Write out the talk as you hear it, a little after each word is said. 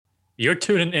You're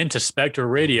tuning into Spectre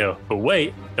Radio, but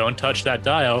wait, don't touch that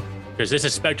dial, because this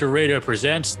is Spectre Radio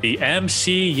presents the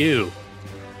MCU.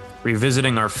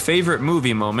 Revisiting our favorite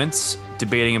movie moments,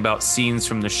 debating about scenes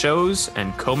from the shows,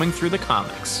 and combing through the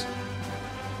comics.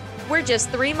 We're just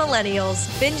three millennials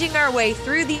binging our way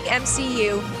through the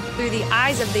MCU through the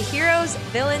eyes of the heroes,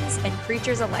 villains, and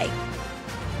creatures alike.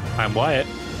 I'm Wyatt.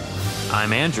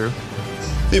 I'm Andrew.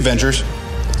 The Avengers.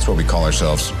 That's what we call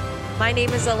ourselves. My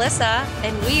name is Alyssa,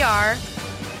 and we are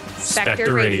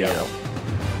Spectre Radio.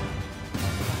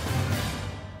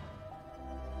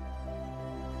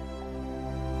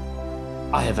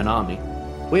 I have an army.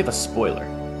 We have a spoiler.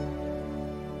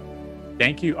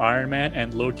 Thank you, Iron Man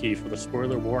and Loki, for the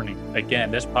spoiler warning. Again,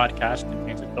 this podcast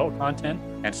contains adult content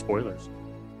and spoilers.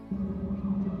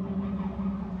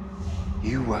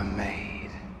 You were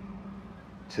made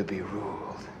to be ruled.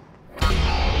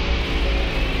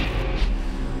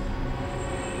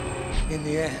 In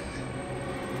the end,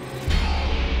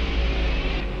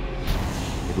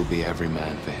 it'll be every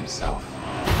man for himself.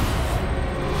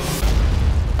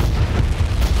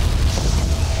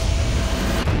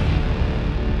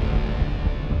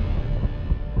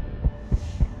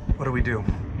 What do we do?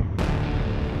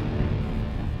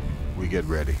 We get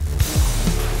ready.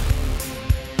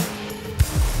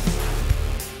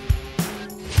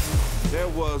 There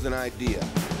was an idea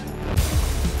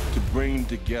to bring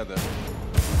together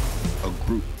a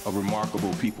group of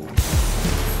remarkable people.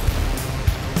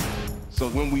 So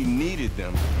when we needed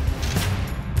them,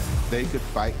 they could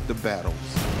fight the battles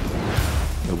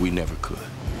that we never could.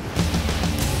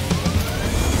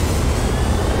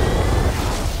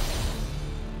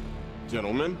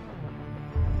 Gentlemen,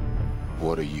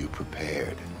 what are you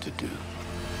prepared to do?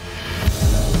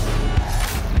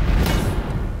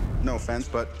 No offense,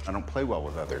 but I don't play well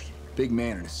with others. Big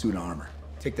man in a suit of armor.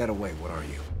 Take that away. What are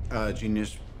you?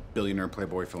 Genius, billionaire,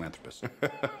 playboy, philanthropist.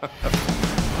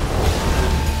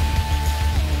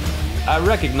 I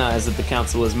recognize that the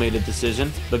council has made a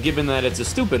decision, but given that it's a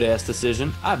stupid-ass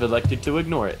decision, I've elected to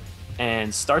ignore it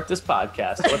and start this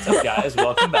podcast. What's up, guys?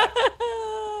 Welcome back.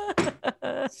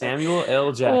 Samuel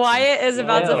L. Jackson. Wyatt is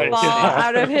about to fall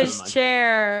out of his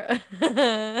chair.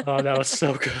 Oh, that was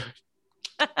so good.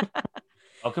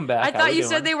 Welcome back. I thought you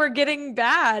said they were getting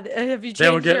bad. Have you They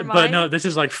were changed your good, mind? but no, this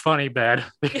is like funny bad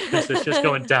because it's just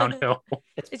going downhill.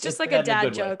 It's just like a bad in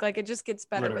dad good way. like it just gets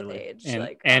better with Literally. age. And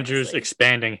Like Andrew's honestly.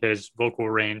 expanding his vocal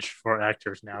range for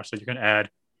actors now, so you can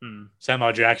add Samuel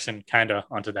L. Jackson kind of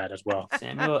onto that as well.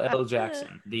 Samuel L.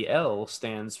 Jackson. The L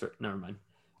stands for... Never mind.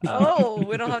 Oh,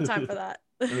 we don't have time for that.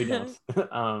 We don't.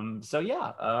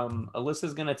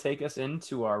 Alyssa's going to take us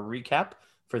into our recap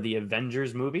for the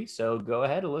Avengers movie. So go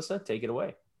ahead, Alyssa. Take it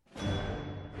away.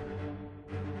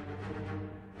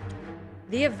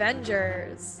 The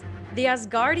Avengers. The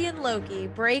Asgardian Loki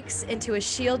breaks into a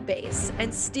shield base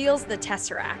and steals the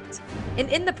Tesseract, and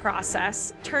in the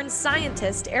process turns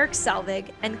scientist Eric Selvig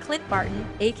and Clint Barton,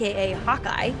 aka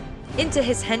Hawkeye, into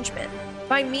his henchmen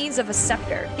by means of a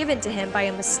scepter given to him by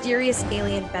a mysterious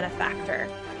alien benefactor,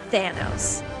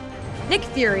 Thanos. Nick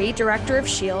Fury, director of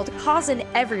S.H.I.E.L.D., calls in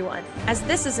everyone, as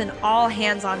this is an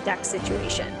all-hands-on-deck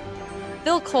situation.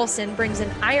 Phil Coulson brings in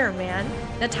Iron Man,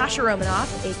 Natasha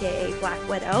Romanoff, aka Black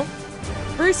Widow,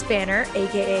 Bruce Banner,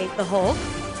 aka the Hulk,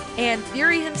 and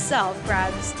Fury himself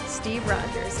grabs Steve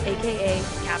Rogers, aka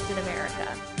Captain America.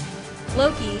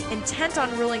 Loki, intent on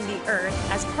ruling the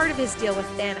Earth as part of his deal with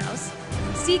Thanos,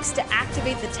 seeks to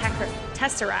activate the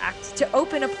Tesseract to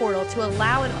open a portal to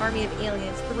allow an army of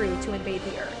aliens through to invade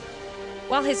the Earth.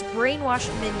 While his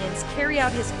brainwashed minions carry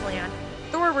out his plan,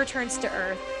 Thor returns to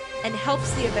Earth and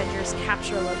helps the Avengers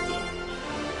capture Loki.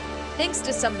 Thanks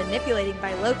to some manipulating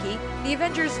by Loki, the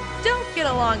Avengers don't get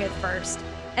along at first,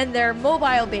 and their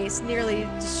mobile base nearly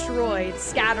destroyed,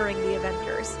 scattering the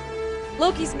Avengers.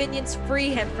 Loki's minions free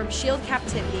him from S.H.I.E.L.D.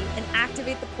 captivity and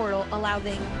activate the portal,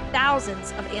 allowing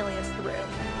thousands of aliens through.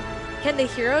 Can the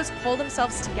heroes pull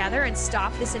themselves together and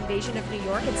stop this invasion of New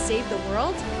York and save the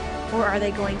world? Or are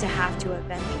they going to have to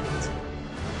avenge it?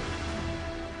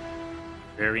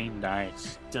 Very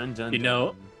nice. Dun, dun, You dun.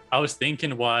 know, I was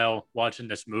thinking while watching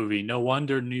this movie, no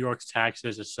wonder New York's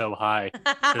taxes are so high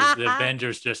because the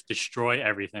Avengers just destroy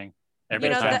everything. Every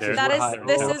You know, time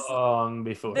this is long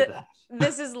before the- that.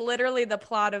 This is literally the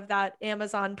plot of that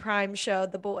Amazon Prime show,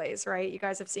 The Boys, right? You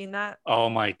guys have seen that? Oh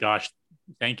my gosh.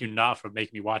 Thank you not for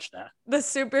making me watch that. The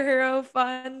superhero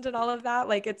fund and all of that.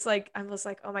 Like, it's like, I was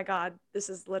like, oh my God, this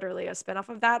is literally a spinoff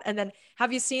of that. And then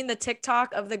have you seen the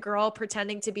TikTok of the girl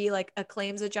pretending to be like a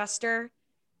claims adjuster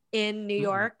in New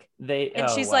York?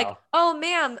 She's like, oh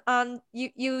ma'am,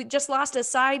 you just lost a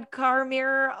sidecar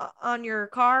mirror on your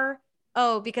car.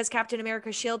 Oh, because Captain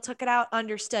America's shield took it out.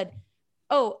 Understood.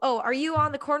 Oh, are you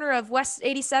on the corner of West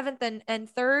 87th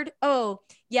and 3rd? Oh,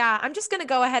 yeah, I'm just going to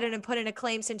go ahead and put in a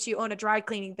claim since you own a dry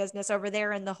cleaning business over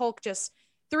there and the Hulk just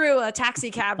threw a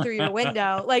taxi cab through your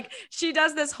window. Like, she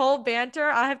does this whole banter.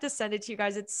 I have to send it to you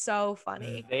guys. It's so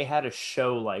funny. They had a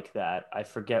show like that. I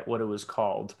forget what it was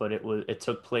called, but it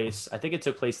took place, I think it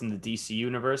took place in the DC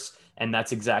universe, and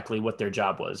that's exactly what their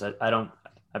job was.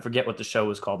 I forget what the show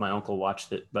was called. My uncle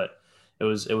watched it, but it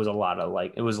was a lot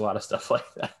of stuff like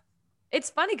that. It's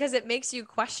funny because it makes you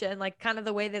question like kind of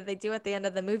the way that they do at the end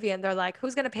of the movie, and they're like,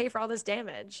 who's going to pay for all this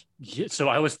damage? Yeah, so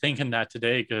I was thinking that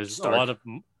today because a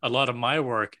lot of my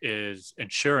work is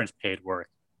insurance paid work.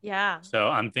 Yeah. So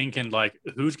I'm thinking like,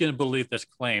 who's going to believe this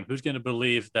claim? Who's going to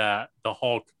believe that the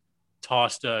Hulk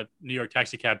tossed a New York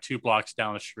taxi cab 2 blocks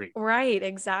down the street? Right.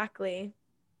 Exactly.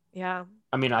 Yeah.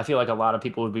 I mean, I feel like a lot of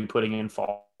people would be putting in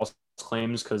false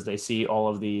claims because they see all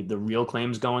of the real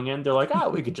claims going in. They're like,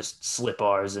 we could just slip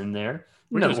ours in there.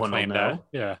 We No just one will claim know. that.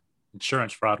 Yeah.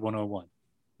 Insurance fraud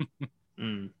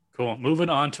 101. Cool. Moving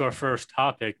on to our first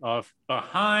topic of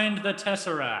Behind the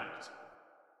Tesseract.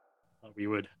 We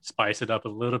would spice it up a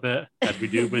little bit as we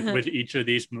do with each of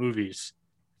these movies.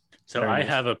 So Very I nice.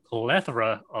 have a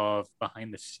plethora of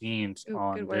behind the scenes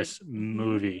on this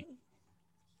movie.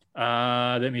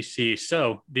 Let me see.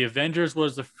 So The Avengers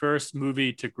was the first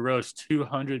movie to gross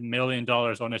 $200 million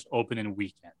on its opening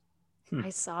weekend. I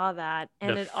saw that.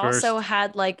 And The it also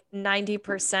had like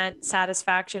 90%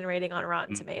 satisfaction rating on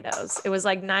Rotten Tomatoes. It was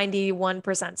like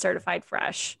 91% certified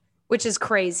fresh, which is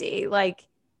crazy. Like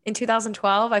in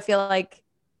 2012, I feel like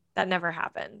that never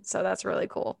happened. So that's really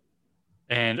cool.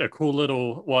 And a cool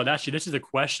little, well, actually, this is a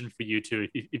question for you two,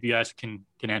 if you guys can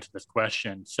answer this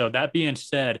question. So that being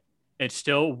said, it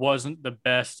still wasn't the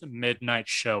best midnight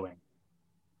showing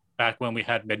back when we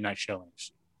had midnight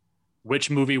showings.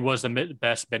 Which movie was the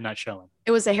best midnight showing?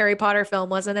 It was a Harry Potter film,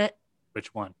 wasn't it?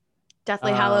 Which one?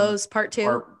 Deathly Hallows Part 2.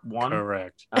 Part 1?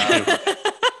 Correct. I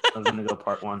was going to go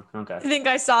part 1. Okay. I think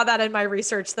I saw that in my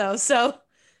research though. So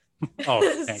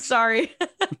Oh, thanks. sorry.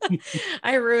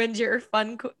 I ruined your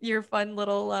fun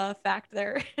little fact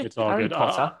there. It's all Harry good.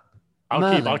 Potter.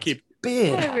 I'll keep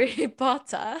Harry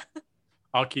Potter.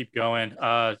 I'll keep going.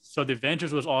 So The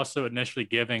Avengers was also initially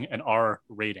giving an R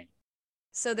rating.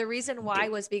 So the reason why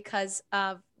was because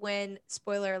of when,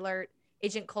 spoiler alert,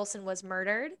 Agent Coulson was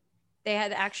murdered. They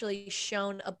had actually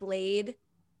shown a blade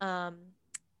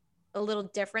a little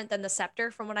different than the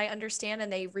scepter from what I understand,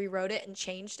 and they rewrote it and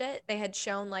changed it. They had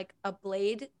shown like a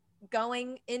blade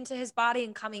going into his body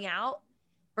and coming out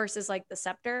versus like the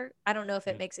scepter. I don't know if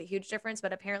it makes a huge difference,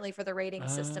 but apparently for the rating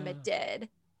system it did.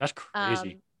 That's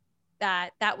crazy.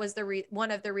 That was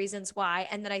one of the reasons why.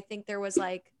 And then I think there was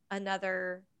like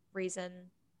another reason,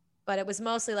 but it was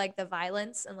mostly like the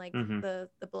violence and like the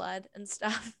blood and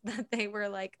stuff that they were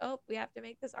like, oh, we have to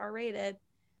make this R-rated.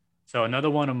 So another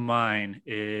one of mine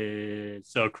is,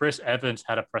 so Chris Evans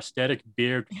had a prosthetic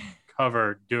beard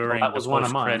cover during that was the one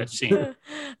of mine. post-credit scene.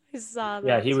 I saw that.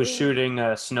 Yeah, he was too. shooting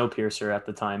Snowpiercer at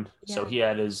the time. So Yeah. he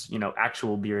had his,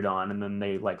 actual beard on, and then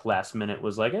they like last minute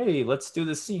was like, hey, let's do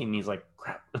this scene. He's like,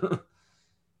 crap.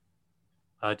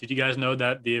 Did you guys know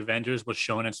that The Avengers was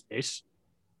shown in space?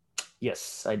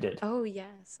 Yes, I did. Oh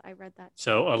yes, I read that.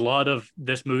 So a lot of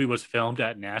this movie was filmed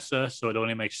at NASA, so it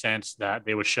only makes sense that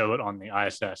they would show it on the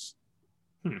ISS.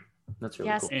 That's really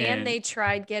Yes, cool. and they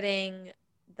tried getting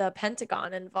the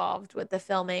Pentagon involved with the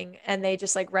filming, and they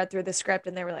just like read through the script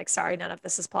and they were like, sorry, none of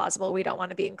this is plausible. We don't want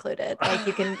to be included. Like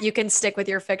you can stick with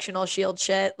your fictional shield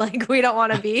shit. Like we don't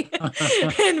want to be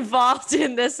involved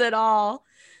in this at all.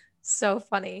 So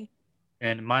funny.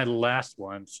 And my last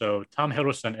one, so Tom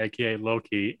Hiddleston, aka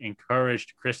Loki,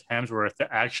 encouraged Chris Hemsworth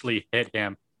to actually hit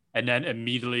him and then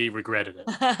immediately regretted it.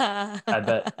 I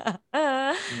bet.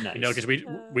 Nice. Because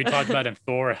we talked about in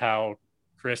Thor how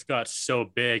Chris got so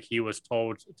big he was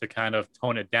told to kind of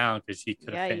tone it down because he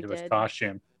could have fit into his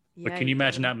costume. But can you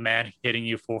imagine that man hitting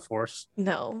you full force?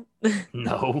 No.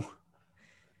 No.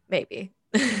 Maybe.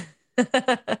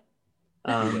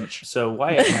 So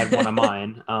Wyatt had one of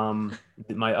mine.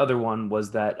 My other one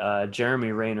was that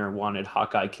Jeremy Renner wanted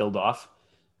Hawkeye killed off.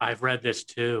 I've read this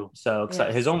too. So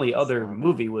Yes, his only I other saw that.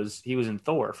 movie was he was in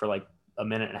Thor for like a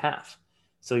minute and a half.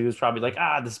 So he was probably like,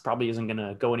 this probably isn't going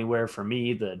to go anywhere for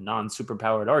me, the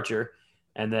non-superpowered archer.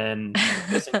 And then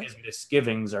his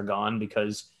misgivings are gone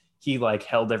because he like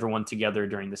held everyone together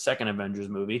during the second Avengers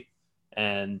movie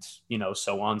and,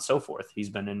 so on and so forth. He's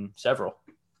been in several.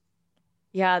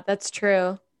 Yeah, that's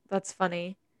true. That's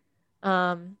funny.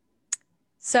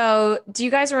 So do you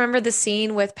guys remember the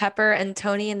scene with Pepper and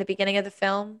Tony in the beginning of the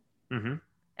film Mm-hmm.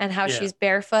 and how Yeah. she's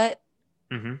barefoot?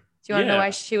 Mm-hmm. Do you want to know Yeah. why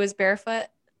she was barefoot?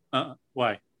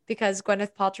 Why? Because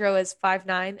Gwyneth Paltrow is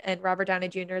 5'9" and Robert Downey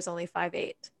Jr. is only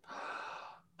 5'8".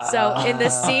 So in the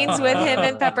scenes with him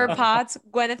and Pepper Potts,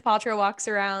 Gwyneth Paltrow walks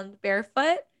around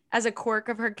barefoot as a quirk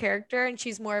of her character, and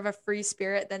she's more of a free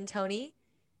spirit than Tony,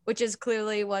 which is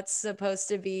clearly what's supposed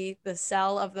to be the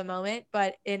sell of the moment.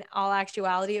 But in all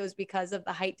actuality, it was because of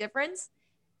the height difference.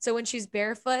 So when she's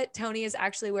barefoot, Tony is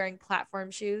actually wearing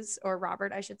platform shoes, or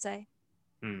Robert, I should say.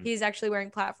 He's actually wearing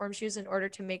platform shoes in order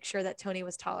to make sure that Tony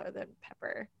was taller than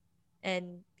Pepper.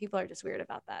 And people are just weird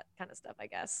about that kind of stuff, I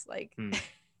guess. Like,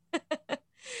 I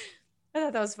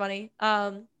thought that was funny.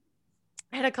 I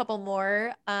had a couple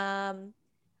more.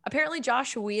 Apparently,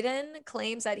 Josh Whedon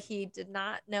claims that he did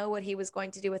not know what he was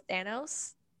going to do with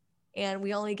Thanos. And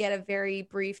we only get a very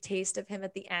brief taste of him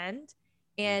at the end.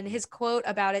 And his quote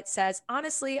about it says,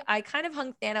 "Honestly, I kind of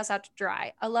hung Thanos out to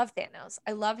dry. I love Thanos.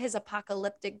 I love his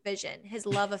apocalyptic vision, his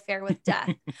love affair with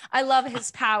death. I love his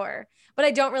power, but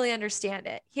I don't really understand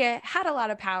it. He had a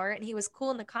lot of power and he was cool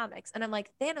in the comics. And I'm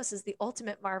like, Thanos is the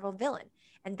ultimate Marvel villain.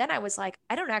 And then I was like,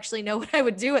 I don't actually know what I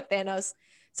would do with Thanos.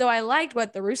 So I liked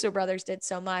what the Russo brothers did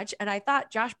so much. And I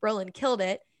thought Josh Brolin killed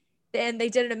it. And they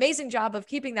did an amazing job of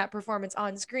keeping that performance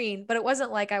on screen. But it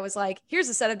wasn't like I was like, here's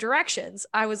a set of directions.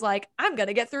 I was like, I'm going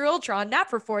to get through Ultron, nap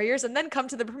for 4 years, and then come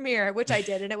to the premiere, which I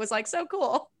did. And it was like so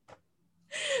cool."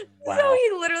 Wow. So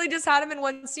he literally just had him in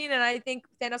one scene. And I think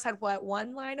Thanos had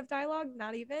one line of dialogue?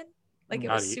 Not even. Like, it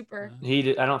was super. He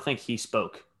did, I don't think he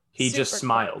spoke. He just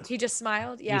smiled. Cool. He just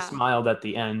smiled. Yeah. He smiled at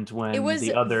the end when it was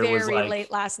the other was like, very late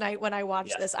last night when I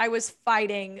watched this. I was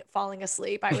fighting falling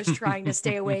asleep. I was trying to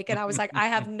stay awake, and I was like, I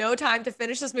have no time to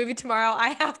finish this movie tomorrow. I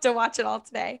have to watch it all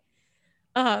today.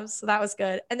 So that was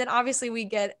good. And then obviously we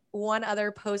get one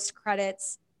other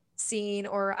post-credits scene,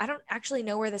 or I don't actually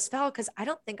know where this fell because I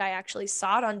don't think I actually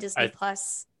saw it on Disney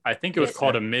Plus. I think it was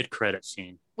called a mid-credit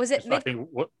scene. Was it?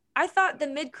 I thought the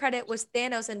mid-credit was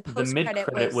Thanos and post-credit the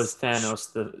mid-credit was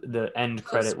Thanos. The end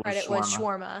credit was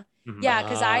Shawarma. Mm-hmm. Yeah,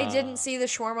 because I didn't see the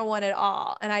Shawarma one at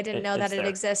all, and I didn't know that it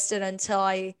existed until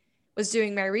I was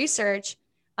doing my research.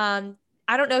 I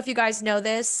don't know if you guys know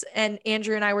this, and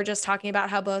Andrew and I were just talking about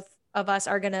how both of us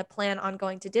are going to plan on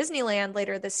going to Disneyland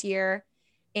later this year.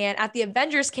 And at the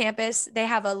Avengers campus, they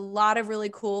have a lot of really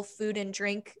cool food and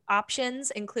drink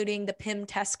options, including the Pym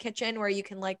Test Kitchen, where you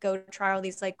can like go try all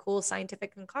these like cool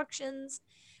scientific concoctions.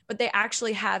 But they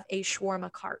actually have a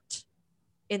shawarma cart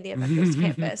in the Avengers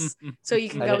campus, so you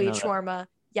can go eat shawarma.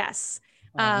 Yes,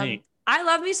 I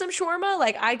love me some shawarma.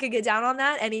 Like, I could get down on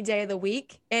that any day of the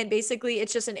week. And basically,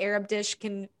 it's just an Arab dish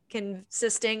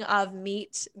consisting of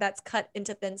meat that's cut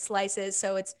into thin slices.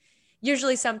 So it's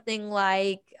usually something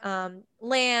like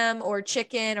lamb or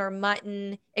chicken or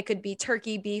mutton. It could be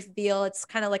turkey, beef, veal. It's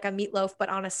kind of like a meatloaf, but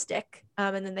on a stick.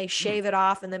 And then they shave it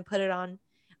off and then put it on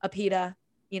a pita,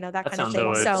 that kind of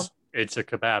thing. So it's a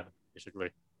kebab,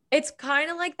 basically. It's kind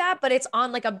of like that, but it's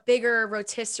on like a bigger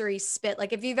rotisserie spit.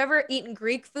 Like if you've ever eaten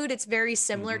Greek food, it's very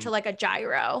similar to like a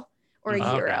gyro or a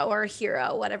gyro or a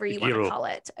hero, whatever you want to call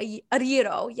it. A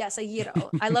gyro. Yes, a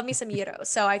gyro. I love me some gyro.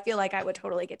 So I feel like I would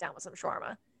totally get down with some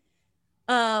shawarma.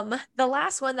 The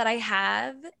last one that I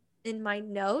have in my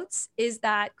notes is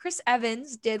that Chris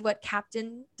Evans did what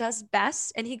Captain does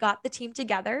best, and he got the team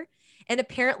together and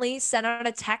apparently sent out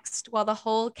a text while the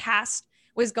whole cast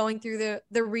was going through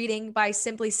the reading by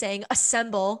simply saying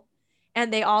assemble,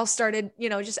 and they all started,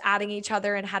 just adding each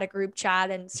other and had a group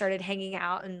chat and started hanging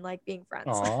out and like being friends.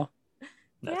 Aww.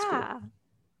 That's cool.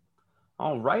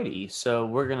 All righty. So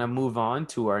we're going to move on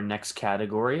to our next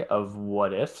category of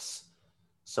what ifs.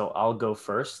 So I'll go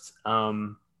first.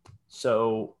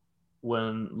 So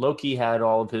when Loki had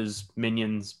all of his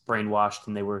minions brainwashed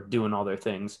and they were doing all their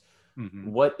things,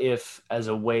 what if, as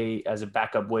a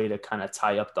backup way to kind of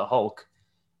tie up the Hulk,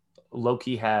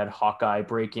 Loki had Hawkeye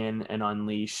break in and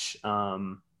unleash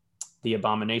the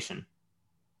Abomination?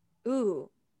 Ooh.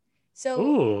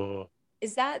 So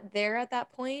is that there at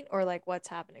that point, or like what's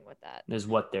happening with that? Is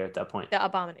what there at that point? The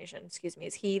Abomination, excuse me.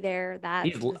 Is he there?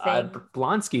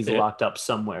 Blonsky's locked up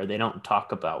somewhere. They don't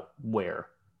talk about where.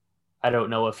 I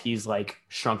don't know if he's like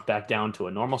shrunk back down to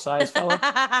a normal size fella,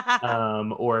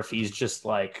 or if he's just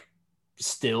like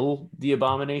still the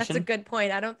Abomination. That's a good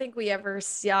point. I don't think we ever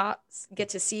get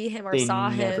to see him or saw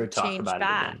him change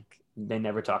back. They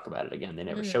never talk about it again. They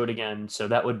never show it again. So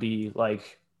that would be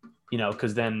like,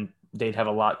 because then they'd have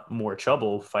a lot more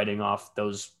trouble fighting off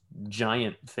those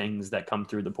giant things that come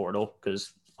through the portal,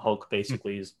 because Hulk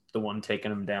basically is the one taking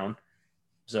them down.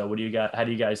 So what do you got? How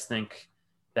do you guys think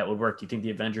that would work? Do you think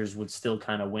the Avengers would still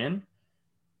kind of win?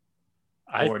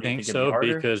 I think so,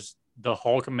 because the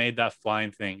Hulk made that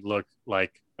flying thing look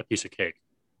like a piece of cake.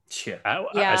 Yeah.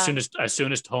 Yeah. As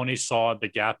soon as Tony saw the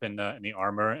gap in the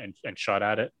armor and shot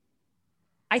at it.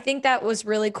 I think that was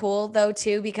really cool though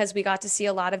too, because we got to see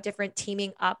a lot of different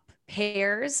teaming up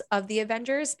pairs of the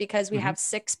Avengers because we have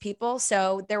 6 people.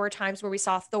 So there were times where we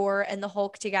saw Thor and the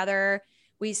Hulk together.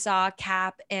 We saw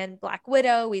Cap and Black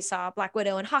Widow. We saw Black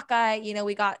Widow and Hawkeye. You know,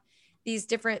 we got these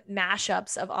different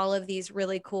mashups of all of these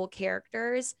really cool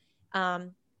characters.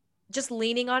 Just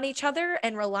leaning on each other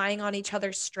and relying on each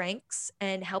other's strengths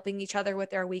and helping each other with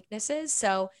their weaknesses.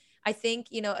 So I think,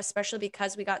 you know, especially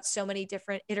because we got so many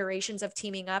different iterations of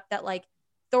teaming up that like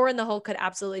Thor and the Hulk could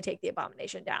absolutely take the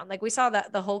Abomination down. Like we saw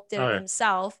that the Hulk did it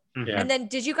himself. Yeah. And then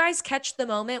did you guys catch the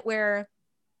moment where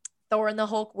Thor and the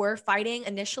Hulk were fighting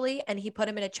initially and he put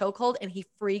him in a chokehold and he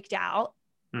freaked out?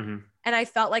 And I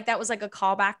felt like that was like a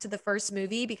callback to the first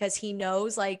movie because he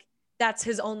knows like that's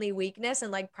his only weakness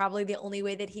and like probably the only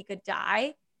way that he could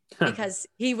die because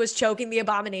he was choking the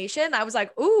Abomination. I was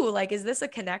like, ooh, like, is this a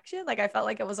connection? Like, I felt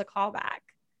like it was a callback.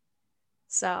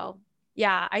 So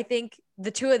yeah, I think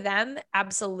the two of them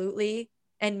absolutely,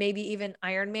 and maybe even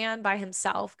Iron Man by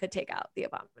himself could take out the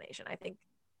Abomination. I think.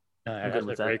 That's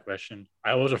a great question.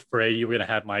 I was afraid you were going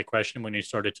to have my question when you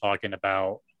started talking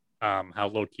about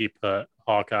how Loki put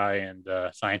Hawkeye and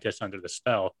Scientist under the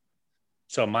spell.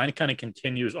 So mine kind of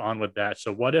continues on with that.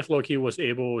 So what if Loki was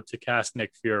able to cast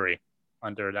Nick Fury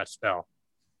under that spell?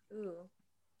 Ooh.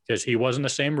 Because he was in the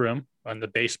same room in the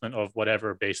basement of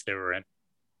whatever base they were in.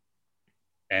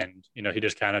 And, you know, he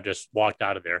just kind of just walked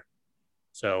out of there.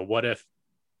 So what if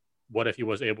he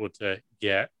was able to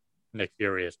get Nick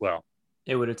Fury as well?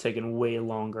 It would have taken way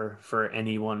longer for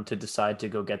anyone to decide to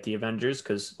go get the Avengers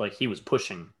because like he was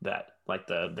pushing that. Like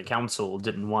the council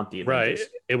didn't want the Avengers. Right.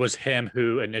 It was him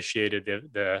who initiated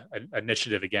the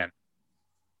initiative again.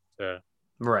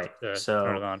 Right. So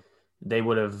turn it on. They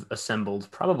would have assembled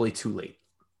probably too late,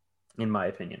 in my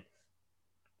opinion.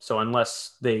 So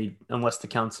unless the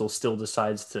council still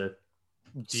decides to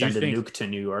send a nuke to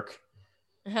New York.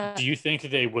 Do you think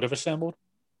they would have assembled?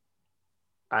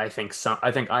 I think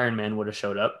Iron Man would have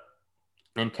showed up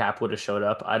and Cap would have showed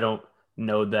up. I don't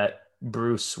know that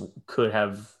Bruce could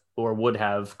have or would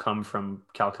have come from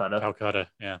Calcutta. Calcutta,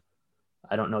 yeah.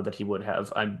 I don't know that he would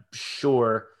have. I'm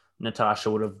sure Natasha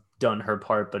would have done her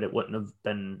part, but it wouldn't have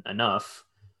been enough.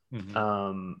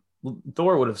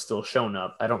 Thor would have still shown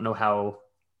up. I don't know how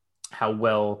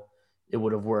well it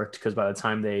would have worked because by the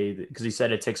time because he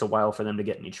said it takes a while for them to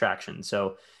get any traction.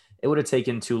 So it would have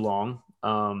taken too long.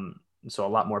 So a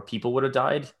lot more people would have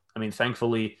died. I mean,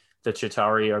 thankfully, the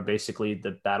Chitauri are basically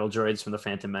the battle droids from the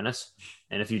Phantom Menace.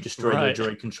 And if you destroy their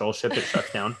droid control ship, it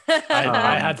shuts down.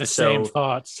 I had the same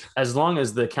thoughts. As long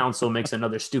as the council makes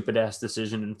another stupid ass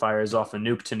decision and fires off a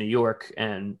nuke to New York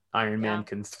and Iron Man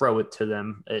can throw it to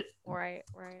them,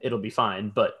 it'll be fine.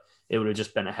 But it would have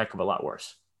just been a heck of a lot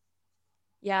worse.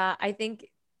 Yeah, I think,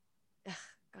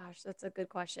 gosh, that's a good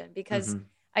question because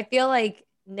I feel like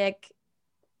Nick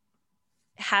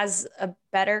has a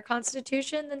better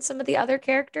constitution than some of the other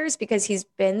characters because he's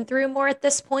been through more at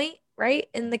this point, right?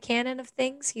 In the canon of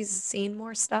things, he's seen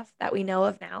more stuff that we know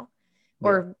of now,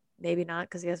 or maybe not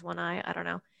because he has one eye. I don't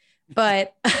know,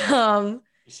 but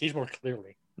he sees more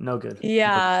clearly. No good.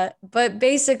 Yeah, but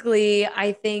basically,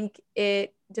 I think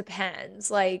it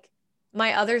depends. Like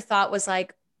my other thought was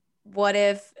like, what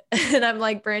if, and I'm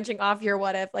like branching off here,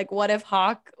 what if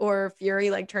Hawk or Fury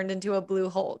like turned into a blue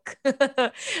Hulk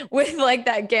with like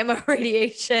that gamma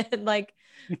radiation? Like,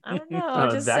 I don't know,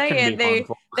 just saying they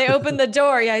opened the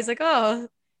door. Yeah, he's like, oh,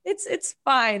 it's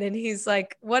fine. And he's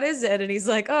like, what is it? And he's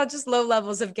like, oh, just low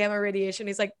levels of gamma radiation.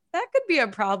 He's like, that could be a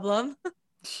problem.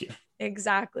 Yeah.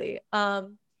 Exactly.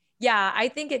 Yeah, I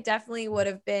think it definitely would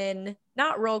have been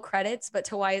not roll credits, but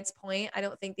to Wyatt's point, I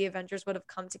don't think the Avengers would have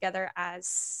come together as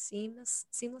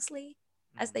seamlessly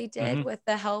as they did with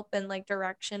the help and like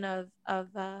direction of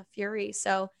Fury.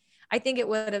 So I think it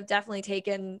would have definitely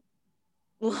taken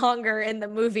longer in the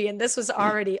movie, and this was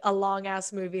already a long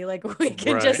ass movie. Like we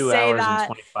can just 2 say hours that and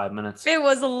 25 minutes. It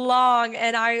was long,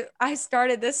 and I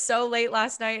started this so late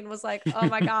last night and was like, oh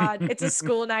my god, it's a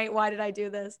school night. Why did I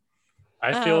do this?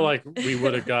 I feel like we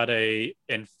would have got a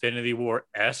Infinity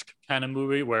War-esque kind of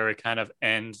movie where it kind of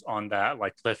ends on that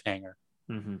like cliffhanger.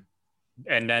 And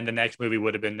then the next movie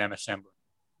would have been them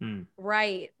assembling.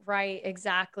 Right,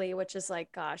 exactly. Which is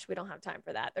like, gosh, we don't have time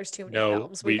for that. There's too many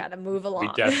films. We got to move along.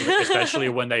 We definitely, especially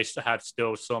when they have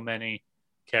still so many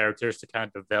characters to kind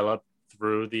of develop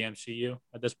through the MCU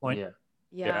at this point.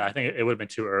 Yeah, I think it would have been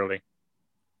too early.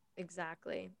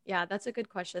 Exactly. Yeah, that's a good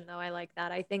question though. I like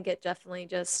that. I think it definitely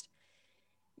just...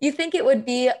 You think it would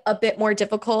be a bit more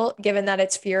difficult given that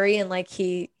it's Fury and like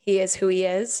he is who he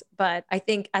is, but I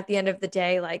think at the end of the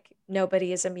day, like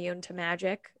nobody is immune to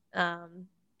magic.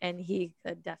 And he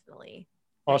could definitely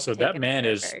Also, take that him man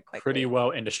there is very quickly. pretty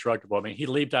well indestructible. I mean, he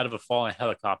leaped out of a falling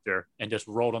helicopter and just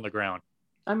rolled on the ground.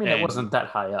 I mean, it wasn't that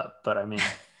high up, but I mean,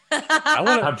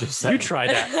 I'm just saying. You try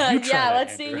that. You try yeah, that,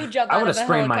 let's see Andrew. you jump I out would of have a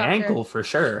sprained my helicopter. ankle for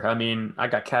sure. I mean, I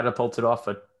got catapulted off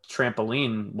a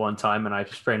trampoline one time and I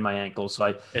sprained my ankle, so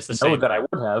I It's the know same that thing. I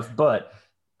would have, but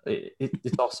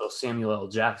it's also Samuel L.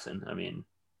 Jackson. I mean,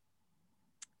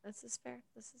 This is fair.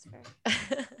 This is fair.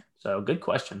 so good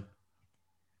question.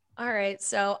 All right.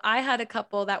 So I had a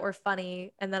couple that were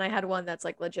funny, and then I had one that's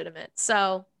like legitimate.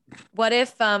 So what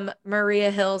if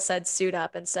Maria Hill said suit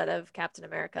up instead of Captain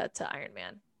America to Iron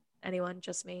Man? Anyone?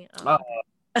 Just me?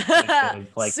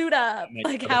 Like, suit up,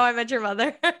 like How I Met Your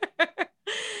Mother.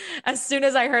 As soon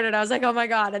as I heard it, I was like, oh my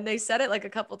God. And they said it like a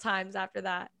couple times after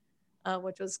that,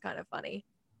 which was kind of funny.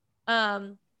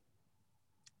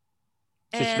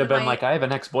 She should have been like, I have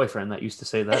an ex-boyfriend that used to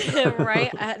say that.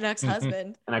 Right? An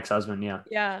ex-husband. An ex-husband, yeah.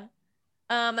 Yeah.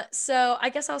 So I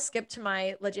guess I'll skip to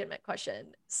my legitimate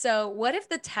question. So what if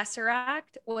the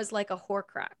Tesseract was like a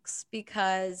Horcrux?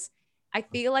 Because I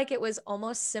feel like it was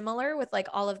almost similar with like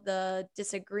all of the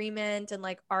disagreement and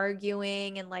like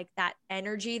arguing and like that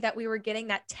energy that we were getting,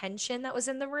 that tension that was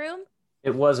in the room.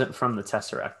 It wasn't from the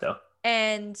Tesseract though.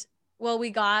 And well, we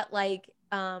got like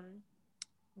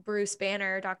Bruce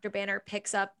Banner, Dr. Banner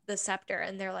picks up the scepter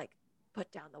and they're like, put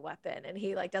down the weapon. And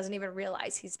he like doesn't even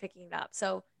realize he's picking it up.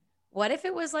 So what if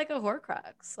it was like a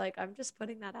Horcrux? Like, I'm just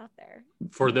putting that out there.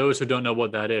 For those who don't know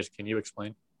what that is, can you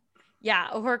explain? Yeah,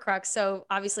 a Horcrux. So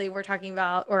obviously I'm talking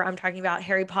about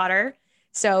Harry Potter.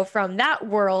 So from that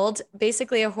world,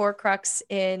 basically a Horcrux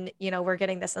we're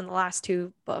getting this in the last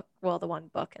the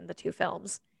one book and the two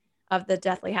films of the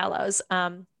Deathly Hallows.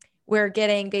 We're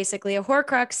getting basically a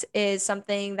Horcrux is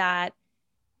something that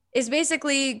is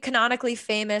basically canonically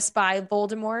famous by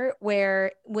Voldemort,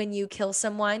 where when you kill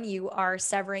someone, you are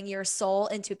severing your soul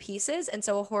into pieces. And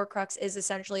so a Horcrux is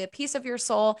essentially a piece of your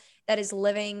soul that is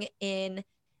living in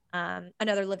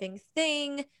another living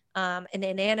thing, an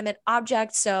inanimate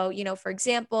object. So, for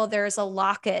example, there's a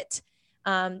locket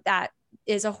that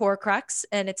is a Horcrux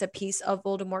and it's a piece of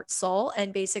Voldemort's soul.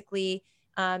 And basically,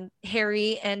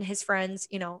 Harry and his friends,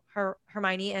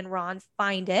 Hermione and Ron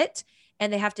find it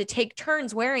and they have to take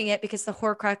turns wearing it because the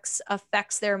Horcrux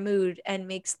affects their mood and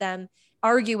makes them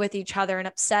argue with each other and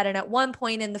upset. And at one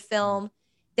point in the film,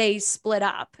 they split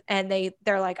up and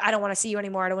they're like, I don't want to see you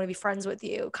anymore. I don't want to be friends with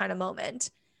you kind of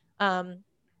moment.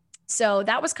 So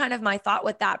that was kind of my thought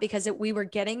with that because we were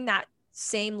getting that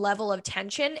same level of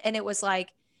tension and it was like,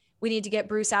 we need to get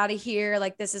Bruce out of here.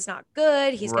 Like, this is not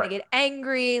good. He's going to get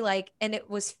angry. Like, and it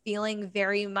was feeling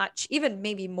very much, even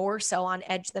maybe more so on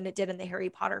edge than it did in the Harry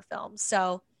Potter films.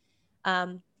 So,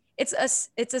 it's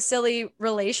a silly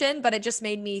relation, but it just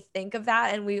made me think of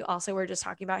that. And we also were just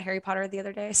talking about Harry Potter the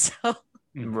other day. So,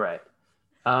 right.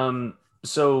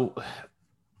 So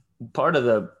one of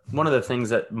the things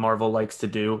that Marvel likes to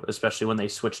do, especially when they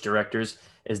switch directors,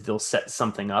 is they'll set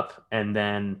something up and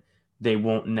then they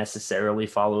won't necessarily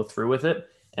follow through with it.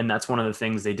 And that's one of the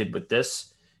things they did with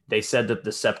this. They said that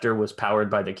the scepter was powered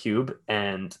by the cube,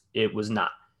 and it was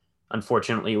not.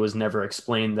 Unfortunately, it was never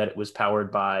explained that it was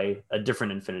powered by a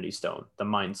different Infinity Stone, the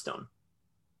Mind Stone.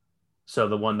 So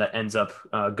the one that ends up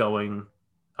going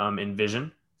in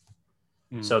Vision.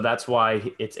 So that's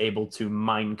why it's able to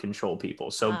mind control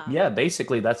people. So yeah,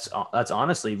 basically that's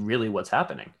honestly really what's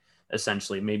happening.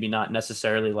 Essentially, maybe not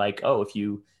necessarily like, oh, if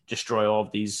you destroy all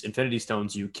of these Infinity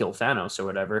Stones, you kill Thanos or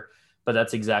whatever. But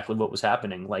that's exactly what was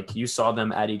happening. Like, you saw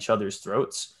them at each other's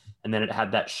throats, and then it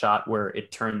had that shot where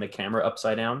it turned the camera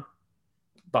upside down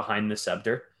behind the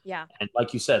scepter. Yeah. And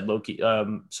like you said,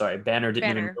 Banner didn't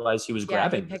even realize he was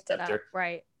grabbing the scepter. It up.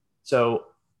 Right. So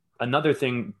another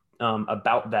thing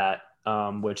about that,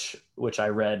 which I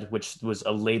read, which was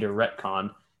a later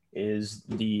retcon, is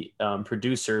the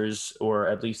producers, or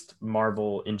at least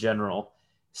Marvel in general,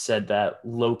 said that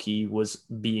Loki was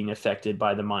being affected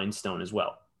by the Mind Stone as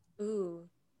well. Ooh.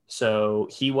 So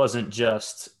he wasn't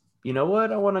just, you know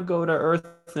what, I want to go to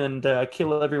Earth and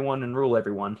kill everyone and rule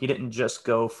everyone. He didn't just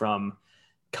go from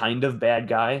kind of bad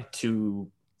guy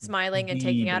to smiling and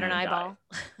taking out an eyeball.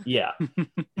 Yeah.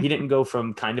 He didn't go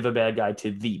from kind of a bad guy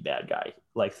to the bad guy.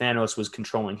 Like, Thanos was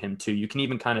controlling him too. You can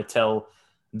even kind of tell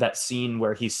that scene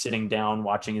where he's sitting down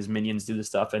watching his minions do the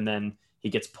stuff and then he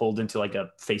gets pulled into like a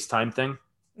FaceTime thing.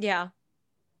 Yeah.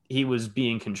 He was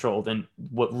being controlled. And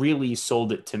what really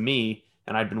sold it to me,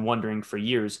 and I've been wondering for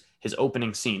years, his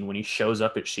opening scene when he shows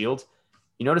up at S.H.I.E.L.D.,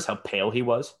 You notice how pale he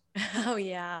was? Oh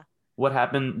yeah. What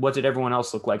happened? What did everyone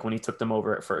else look like when he took them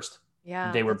over at first?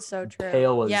 Yeah, They were that's so true.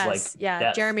 pale as Yes, like yeah.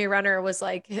 death. Jeremy Renner was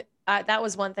like that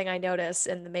was one thing I noticed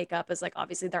in the makeup is like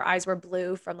obviously their eyes were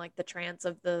blue from like the trance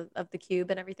of the cube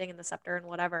and everything and the scepter and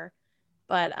whatever.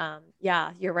 But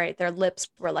yeah, you're right. Their lips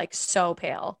were like so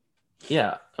pale.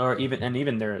 Yeah, or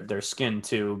even their skin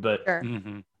too. But Sure.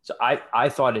 so I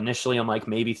thought initially I'm like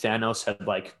maybe Thanos had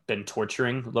like been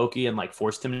torturing Loki and like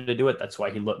forced him to do it. That's why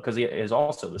he looked, because he is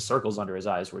also the circles under his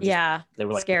eyes were just, Yeah, they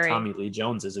were like scary. Tommy Lee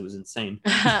Jones's. It was insane.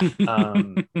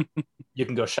 You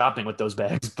can go shopping with those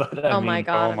bags, but I oh mean, my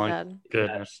god, oh I'm my dead.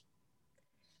 goodness.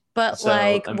 But so,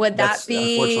 like, would that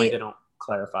unfortunately be they don't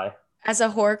clarify. as a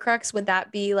Horcrux? Would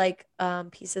that be like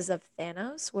pieces of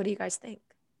Thanos? What do you guys think?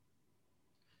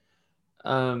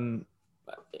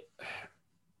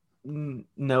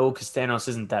 No, because Thanos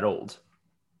isn't that old.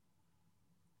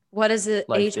 What does it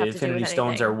Like age the have to do Infinity with Stones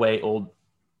anything? are way old.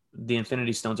 The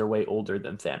Infinity Stones are way older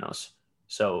than Thanos.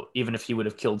 So even if he would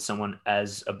have killed someone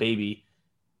as a baby,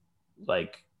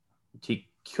 like he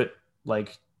could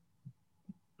like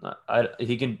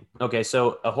he can. Okay,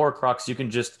 so a Horcrux, you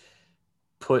can just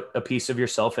put a piece of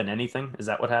yourself in anything. Is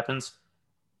that what happens?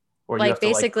 Or you Like have to,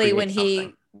 basically create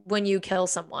something? when you kill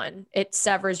someone, it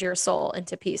severs your soul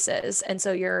into pieces, and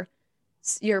so your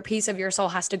piece of your soul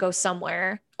has to go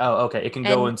somewhere. Oh, okay. It can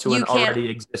And go into you an can't- already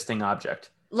existing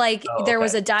object. Like Oh, there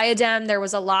was okay. a diadem, there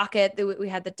was a locket, we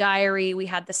had the diary, we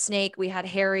had the snake, we had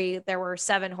Harry. There were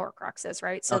 7 Horcruxes,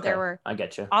 right? So there Okay, were I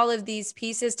get you. all of these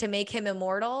pieces to make him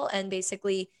immortal. And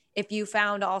basically, if you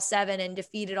found all 7 and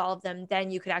defeated all of them, then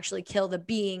you could actually kill the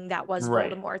being that was Right.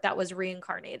 Voldemort, that was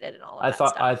reincarnated and all of I that thought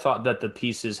stuff. I thought that the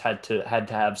pieces had to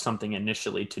have something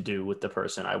initially to do with the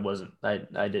person. I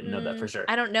didn't know that for sure.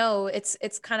 I don't know. It's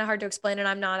kind of hard to explain, and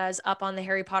I'm not as up on the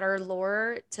Harry Potter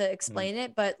lore to explain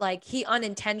it. But like he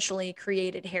unintentionally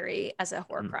created Harry as a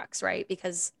Horcrux, right?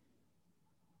 Because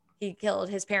he killed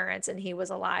his parents and he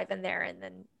was alive and there, and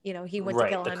then he went to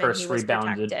Right, kill the him and curse he was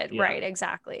rebounded, protected. yeah. Right?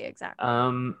 Exactly.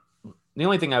 The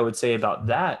only thing I would say about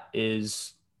that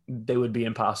is they would be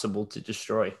impossible to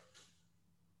destroy.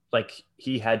 Like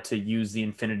he had to use the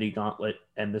Infinity Gauntlet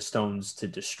and the stones to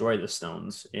destroy the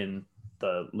stones in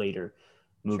the later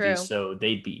movies, True. so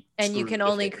they'd be. And you screwed can if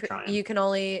only they were trying. you can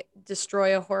only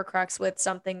destroy a Horcrux with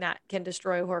something that can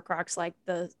destroy a Horcrux, like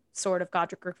the Sword of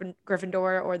Godric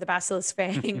Gryffindor or the Basilisk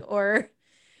Fang, or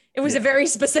it was a Yeah. very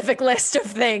specific list of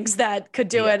things that could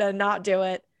do Yeah. it and not do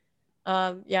it.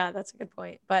 Yeah, that's a good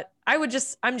point. But I'm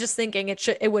just thinking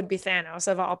it would be Thanos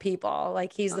of all people.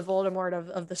 Like he's the Voldemort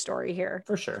of the story here.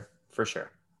 For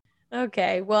sure.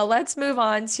 Okay, well, let's move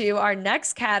on to our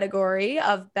next category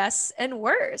of best and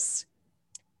worst.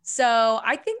 So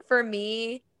I think for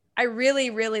me, I really,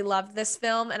 really loved this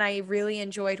film and I really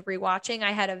enjoyed rewatching.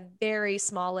 I had a very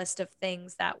small list of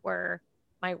things that were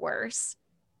my worst.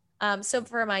 So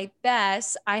for my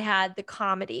best, I had the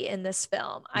comedy in this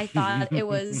film. I thought it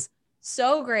was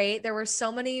so great. There were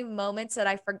so many moments that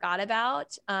I forgot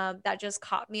about that just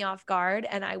caught me off guard,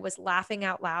 and I was laughing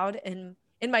out loud in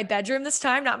my bedroom this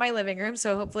time, not my living room.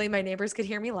 So hopefully my neighbors could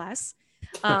hear me less.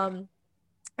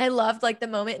 I loved like the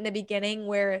moment in the beginning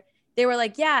where they were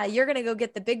like, yeah, you're going to go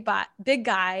get the big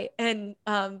guy. And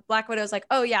Black Widow's like,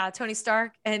 oh yeah, Tony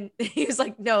Stark. And he was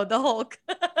like, no, the Hulk.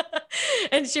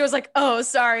 And she was like, oh,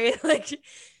 sorry. Like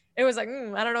it was like,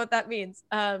 I don't know what that means.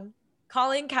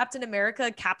 Calling Captain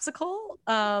America Capsicle.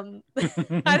 I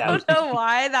don't know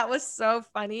why. That was so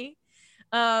funny.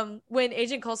 When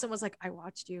Agent Coulson was like, I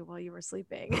watched you while you were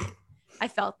sleeping. I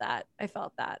felt that. I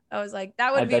was like,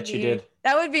 that would I be bet me. you did.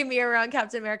 That would be me around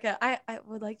Captain America. I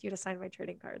would like you to sign my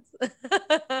trading cards.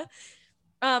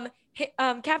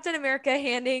 Captain America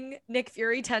handing Nick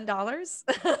Fury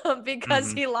 $10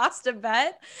 because he lost a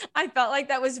bet. I felt like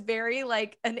that was very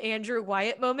like an Andrew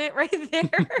Wyatt moment right there.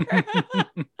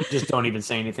 Just don't even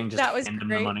say anything. Just that was hand him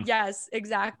great. the money. Yes,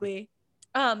 exactly.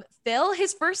 Phil,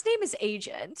 his first name is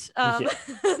Agent.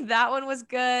 That one was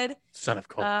good. Son of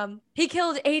Colt. He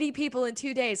killed 80 people in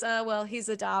 2 days. Well, he's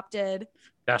adopted.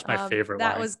 That's my favorite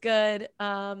That line. was good.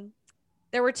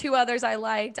 There were 2 others I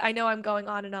liked. I know I'm going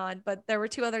on and on, but there were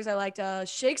 2 others I liked.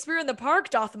 Shakespeare in the Park,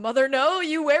 doth mother know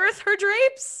you weareth her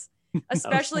drapes?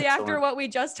 Especially after what we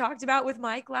just talked about with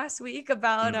Mike last week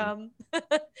about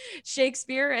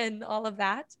Shakespeare and all of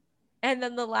that. And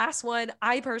then the last one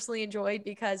I personally enjoyed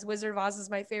because Wizard of Oz is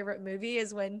my favorite movie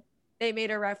is when they made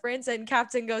a reference and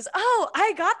Captain goes, oh,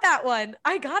 I got that one.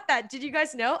 I got that. Did you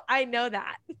guys know? I know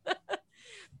that.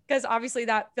 Because obviously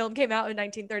that film came out in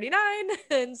 1939.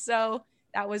 And so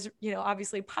that was,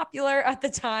 obviously popular at the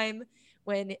time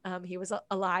when he was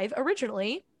alive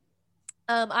originally.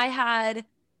 I had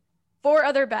 4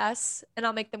 other bests, and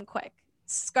I'll make them quick.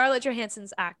 Scarlett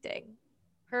Johansson's acting.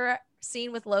 Her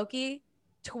scene with Loki,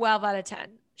 12 out of 10.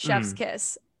 Chef's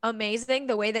kiss. Amazing.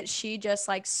 The way that she just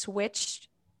like switched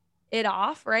it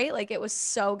off, right? Like it was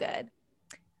so good.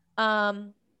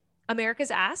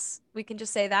 America's Ass. We can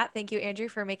just say that. Thank you, Andrew,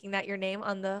 for making that your name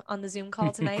on the Zoom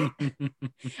call tonight.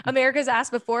 America's Ass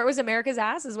before it was America's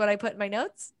Ass is what I put in my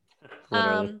notes.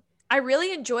 I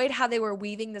really enjoyed how they were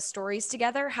weaving the stories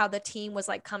together, how the team was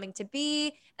like coming to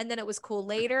be. And then it was cool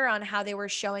later on how they were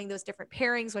showing those different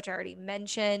pairings, which I already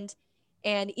mentioned.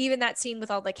 And even that scene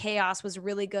with all the chaos was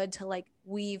really good to like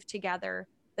weave together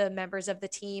the members of the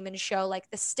team and show like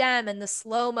the stem and the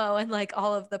slow-mo and like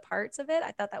all of the parts of it.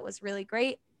 I thought that was really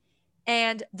great.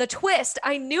 And the twist,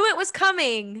 I knew it was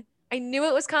coming. I knew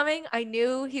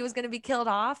he was going to be killed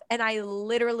off, and I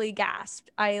literally gasped.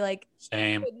 I like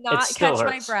Same. could not catch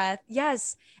my breath.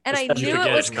 Yes. And Especially I knew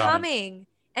it was coming,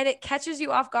 and it catches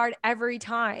you off guard every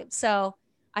time. So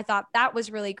I thought that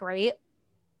was really great.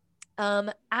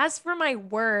 As for my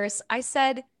worst, I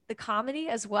said the comedy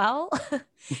as well,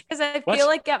 because I feel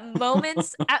like at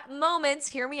moments,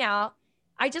 hear me out.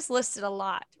 I just listed a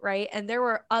lot, right? And there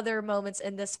were other moments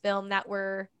in this film that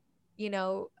were,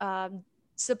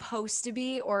 supposed to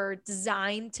be or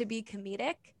designed to be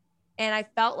comedic. And I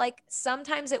felt like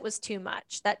sometimes it was too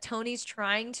much, that Tony's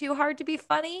trying too hard to be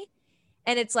funny.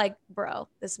 And it's like, bro,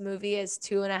 this movie is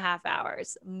 2.5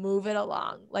 hours. Move it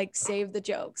along. Like, save the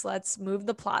jokes. Let's move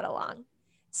the plot along.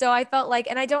 So I felt like,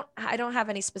 and I don't have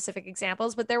any specific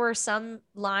examples, but there were some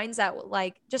lines that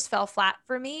like just fell flat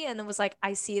for me. And it was like,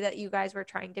 I see that you guys were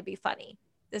trying to be funny.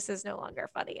 This is no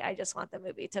longer funny. I just want the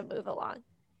movie to move along.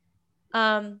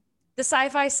 The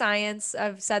sci-fi science,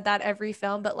 I've said that every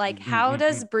film, but like, how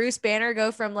does Bruce Banner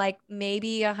go from like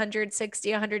maybe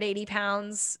 160, 180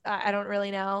 pounds? I don't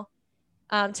really know.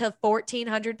 To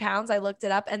 1,400 pounds. I looked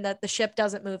it up, and that the ship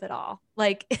doesn't move at all.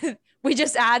 Like we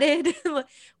just added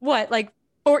what, like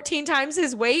 14 times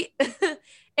his weight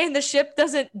and the ship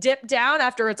doesn't dip down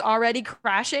after it's already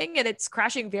crashing, and it's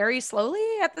crashing very slowly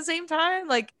at the same time.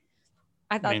 Like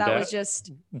I thought that was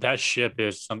just, that ship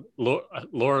is some.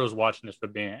 Laura was watching this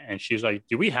with me, and she's like,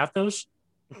 "Do we have those?"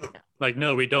 Like,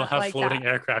 no, we don't have like floating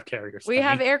aircraft carriers. We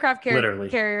have aircraft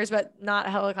carriers, but not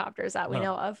helicopters that we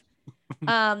know of.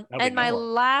 And my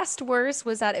last worst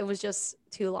was that it was just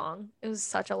too long. It was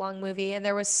such a long movie, and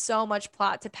there was so much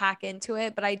plot to pack into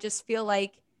it. But I just feel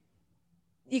like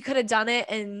you could have done it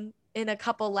in a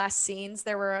couple less scenes.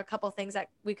 There were a couple things that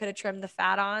we could have trimmed the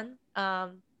fat on.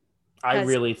 I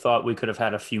really thought we could have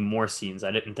had a few more scenes.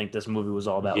 I didn't think this movie was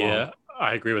all that long. Yeah,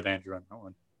 I agree with Andrew on that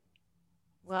one.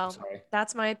 Well,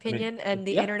 that's my opinion, and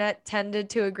the internet tended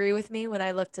to agree with me when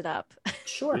I looked it up.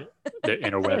 Sure. The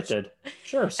interwebs did.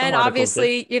 Sure. And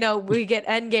obviously, we get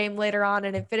Endgame later on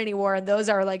and Infinity War, and those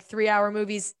are like 3-hour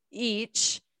movies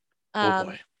each. Oh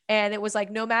boy. And it was like,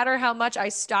 no matter how much I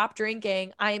stop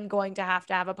drinking, I am going to have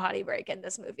a potty break in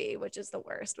this movie, which is the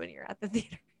worst when you're at the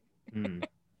theater.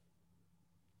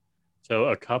 So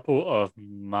a couple of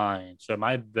mine. So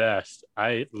my best,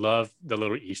 I love the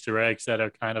little Easter eggs that are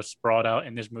kind of sprawled out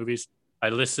in these movies. I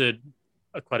listed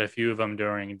quite a few of them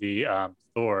during the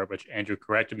Thor, which Andrew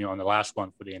corrected me on the last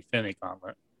one for the Infinity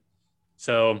Gauntlet.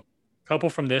 So a couple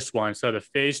from this one. So the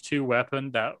Phase 2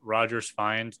 weapon that Rogers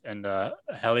finds in the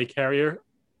helicarrier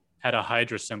had a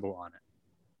Hydra symbol on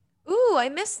it. Ooh, I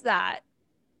missed that.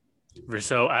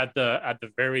 So at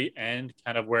the very end,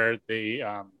 kind of where the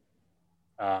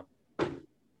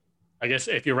I guess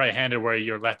if you're right-handed, where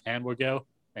your left hand would go,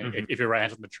 and if you're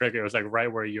right-handed on the trigger, it was like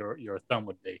right where your thumb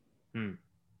would be.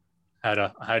 Had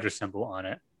a Hydra symbol on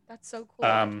it. That's so cool.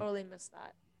 I totally missed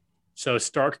that. So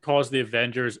Stark calls the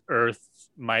Avengers Earth's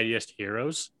mightiest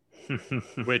heroes,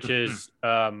 which is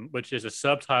a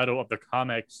subtitle of the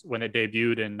comics when it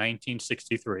debuted in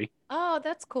 1963. Oh,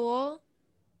 that's cool.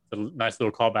 A nice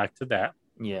little callback to that.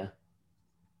 Yeah.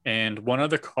 And one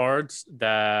of the cards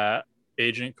that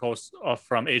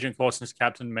from Agent Coulson's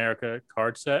Captain America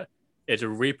card set is a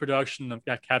reproduction of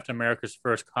Captain America's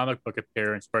first comic book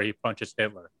appearance where he punches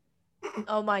Hitler.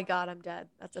 Oh my God, I'm dead.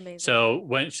 That's amazing.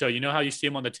 So you know how you see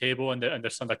him on the table and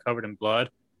there's some that covered in blood.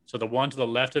 So the one to the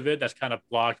left of it that's kind of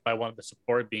blocked by one of the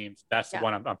support beams. That's the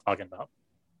one I'm talking about.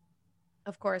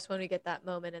 Of course, when we get that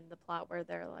moment in the plot where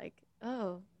they're like,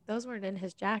 "Oh, those weren't in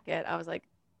his jacket," I was like,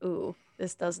 "Ooh,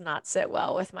 this does not sit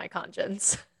well with my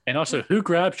conscience." And also, who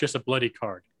grabs just a bloody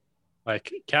card?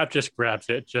 Like, Cap just grabs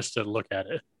it just to look at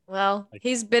it. Well,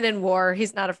 he's been in war.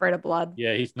 He's not afraid of blood.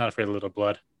 Yeah, he's not afraid of little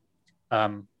blood.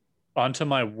 On to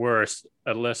my worst,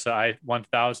 Alyssa, I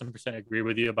 1000% agree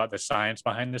with you about the science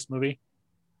behind this movie.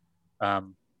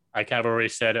 I kind of already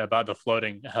said about the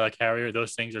floating helicarrier.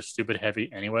 Those things are stupid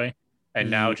heavy anyway. And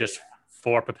now just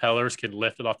 4 propellers can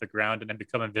lift it off the ground and then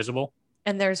become invisible.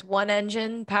 And there's one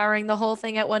engine powering the whole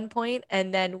thing at one point,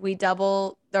 and then we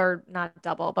double, or not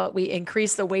double, but we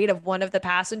increase the weight of one of the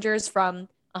passengers from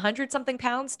 100 something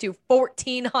pounds to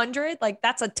 1,400. Like,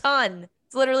 that's a ton.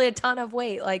 It's literally a ton of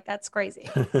weight. Like, that's crazy.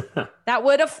 That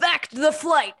would affect the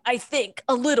flight, I think,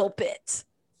 a little bit.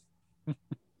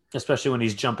 Especially when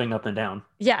he's jumping up and down.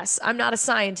 Yes, I'm not a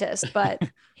scientist, but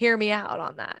hear me out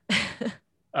on that.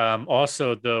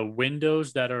 Also, the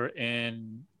windows that are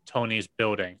in Tony's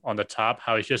building on the top,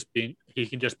 how he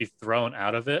can just be thrown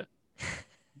out of it.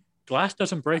 Glass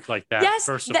doesn't break like that. Yes,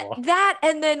 first of all, that,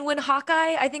 and then when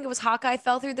Hawkeye, I think it was Hawkeye,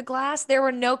 fell through the glass, there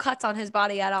were no cuts on his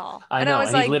body at all. I know, was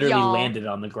and like, he literally y'all, landed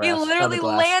on the grass. he literally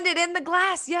landed in the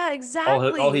glass. Yeah,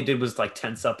 exactly. All he did was like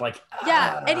tense up, like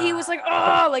yeah, and he was like,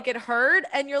 oh, like it hurt,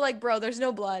 and you're like, bro, there's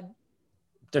no blood.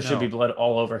 There should be blood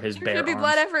all over his bare There should be arms.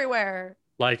 blood everywhere.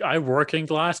 like I work in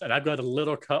glass, and I've got a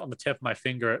little cut on the tip of my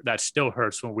finger that still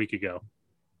hurts from a week ago.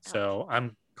 So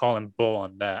I'm calling bull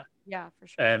on that. Yeah, for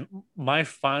sure. And my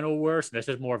final worst, and this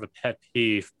is more of a pet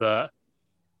peeve, but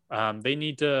they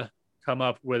need to come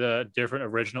up with a different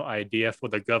original idea for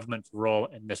the government's role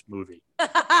in this movie.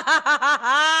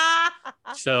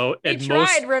 So he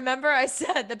tried. Remember, I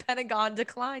said the Pentagon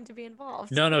declined to be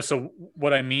involved. No. So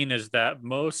what I mean is that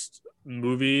most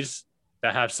movies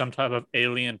that have some type of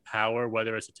alien power,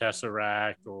 whether it's a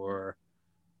Tesseract or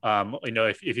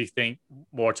if you think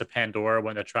more to Pandora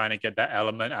when they're trying to get that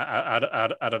element out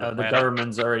of the planet.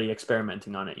 Government's already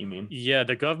experimenting on it, you mean? Yeah,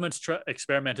 the government's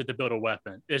experimented to build a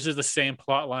weapon. This is the same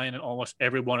plot line in almost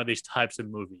every one of these types of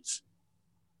movies.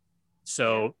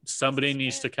 So somebody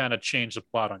needs to kind of change the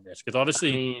plot on this, because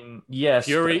obviously, yes,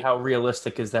 Fury, but how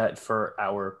realistic is that for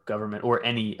our government or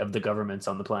any of the governments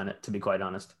on the planet, to be quite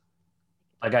honest?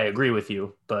 Like, I agree with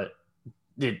you, but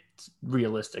it's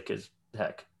realistic as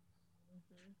heck.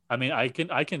 I mean, I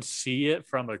can see it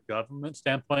from a government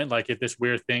standpoint. Like, if this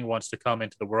weird thing wants to come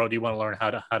into the world, you want to learn how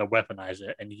to weaponize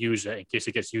it and use it in case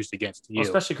it gets used against you. Well,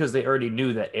 especially because they already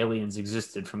knew that aliens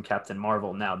existed from Captain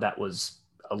Marvel. Now, that was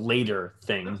a later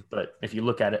thing, but if you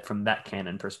look at it from that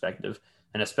canon perspective,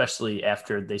 and especially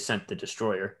after they sent the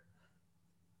Destroyer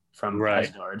from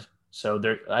Asgard, so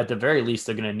they're at the very least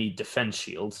they're going to need defense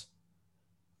shields.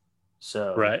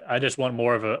 So I just want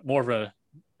more of a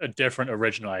different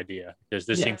original idea, because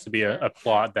this seems to be a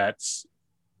plot that's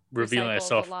revealing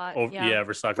itself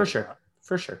recycled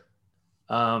for sure.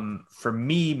 For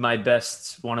me, my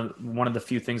best one of the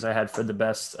few things I had for the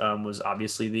best was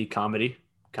obviously the comedy.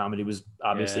 Comedy was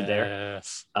obviously there.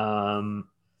 I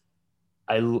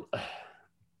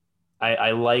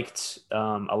liked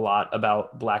a lot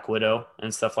about Black Widow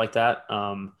and stuff like that.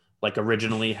 Like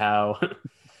originally how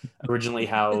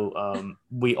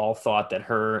we all thought that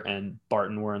her and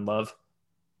Barton were in love.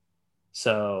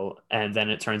 So, and then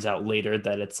it turns out later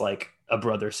that it's like a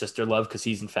brother-sister love, because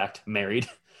he's in fact married,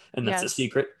 and that's a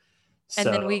secret. And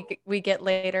then we get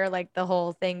later like the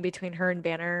whole thing between her and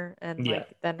Banner, and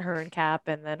then her and Cap,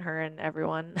 and then her and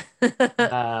everyone.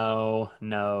 No.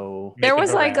 There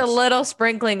was like a little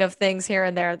sprinkling of things here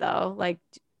and there, though. Like,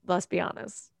 let's be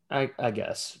honest. I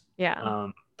guess. Yeah.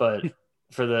 But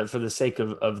for the sake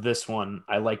of this one,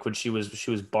 I like when she was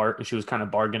kind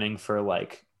of bargaining for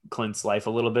like Clint's life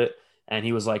a little bit, and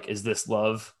he was like, "Is this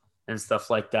love?" and stuff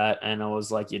like that. And I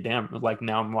was like, "You damn!" Like,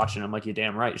 now I'm watching, I'm like, "You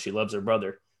damn right, she loves her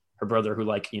brother who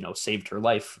like saved her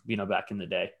life back in the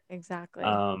day." Exactly.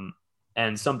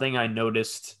 And something I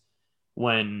noticed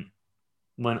when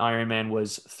Iron Man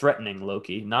was threatening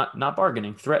Loki, not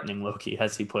bargaining, threatening Loki,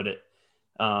 as he put it,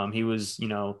 he was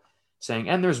saying,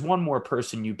 "And there's one more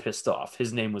person you pissed off.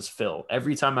 His name was Phil."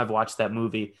 Every time I've watched that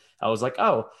movie, I was like,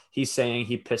 "Oh, he's saying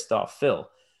he pissed off Phil."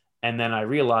 And then I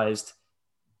realized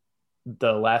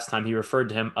the last time he referred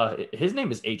to him, his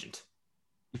name is Agent.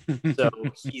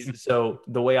 So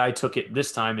the way I took it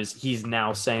this time is he's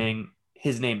now saying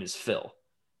his name is Phil.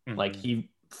 Mm-hmm.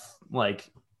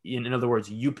 In other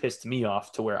words, you pissed me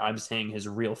off, to where I'm saying his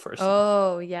real first name.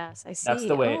 Oh, yes, I see. That's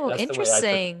the way.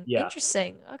 Interesting.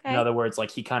 Interesting. Okay. In other words, like,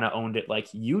 he kind of owned it,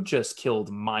 like, you just killed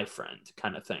my friend,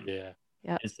 kind of thing. Yeah.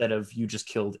 Instead of you just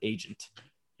killed Agent.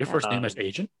 Your first name is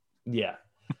Agent? Yeah.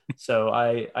 So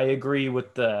I agree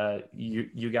with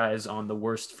you guys on the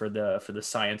worst for the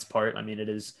science part. I mean, it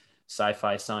is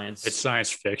sci-fi science. It's science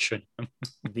fiction.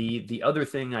 The other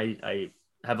thing I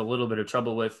have a little bit of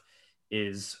trouble with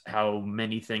is how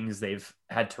many things they've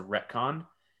had to retcon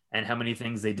and how many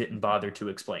things they didn't bother to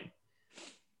explain.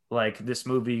 Like, this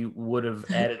movie would have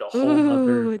added a whole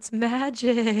other... It's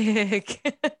magic.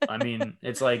 I mean,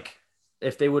 it's like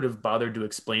if they would have bothered to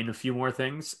explain a few more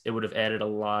things, it would have added a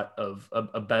lot of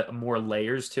more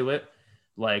layers to it.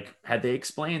 Like, had they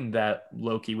explained that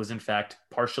Loki was in fact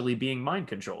partially being mind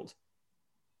controlled,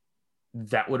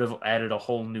 that would have added a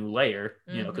whole new layer,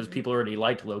 because people already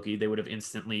liked Loki. They would have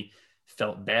instantly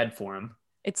felt bad for him.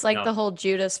 It's like the whole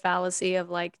Judas fallacy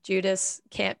of like Judas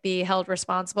can't be held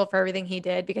responsible for everything he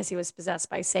did because he was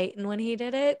possessed by Satan when he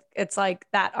did it. It's like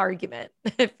that argument.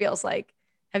 It feels like.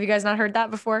 Have you guys not heard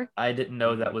that before? I didn't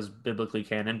know that was biblically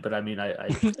canon, but I mean, I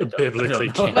Biblically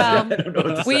canon.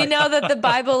 Well, we know that the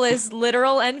Bible is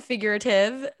literal and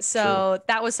figurative. So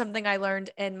that was something I learned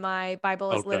in my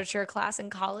Bible as literature class in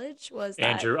college. Was that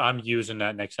Andrew, I'm using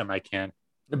that next time I can.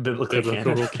 Biblically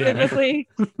biblically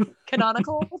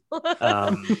canonical.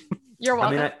 You're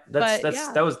welcome. I mean,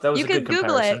 that was you a can good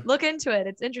Google comparison. it. Look into it.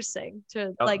 It's interesting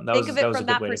to think of it from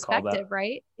that perspective,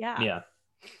 right? Yeah.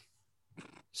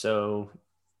 So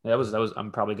that was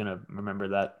I'm probably gonna remember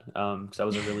that because that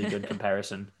was a really good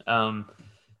comparison. And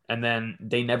then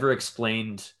they never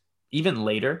explained, even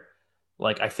later,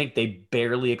 like I think they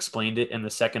barely explained it in the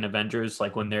second Avengers,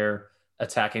 like when they're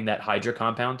attacking that Hydra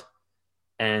compound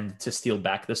and to steal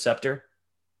back the scepter.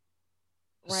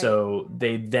 Right. So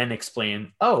they then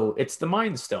explain, oh, it's the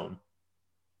Mind Stone.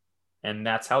 And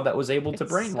that's how that was able to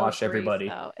brainwash everybody.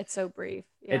 Though. It's so brief.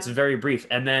 Yeah. It's very brief.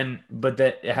 And then, but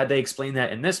that had they explained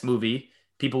that in this movie,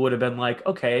 people would have been like,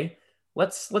 okay,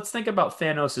 let's think about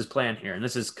Thanos' plan here. And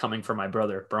this is coming from my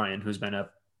brother, Brian, who's been a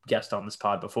guest on this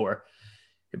pod before.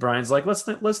 Brian's like,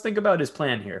 let's think about his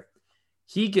plan here.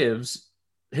 He gives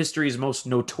history's most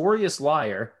notorious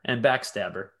liar and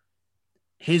backstabber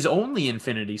his only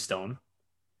Infinity Stone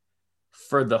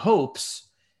for the hopes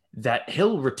that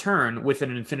he'll return with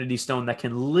an Infinity Stone that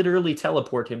can literally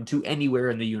teleport him to anywhere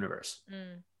in the universe.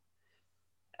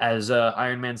 As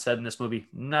Iron Man said in this movie,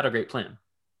 not a great plan.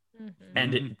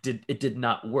 And it did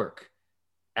not work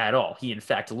at all. He, in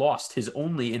fact, lost his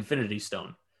only Infinity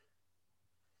Stone.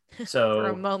 So for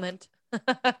a moment.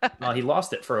 Well, he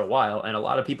lost it for a while, and a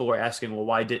lot of people were asking, well,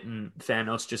 why didn't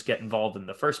Thanos just get involved in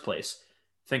the first place?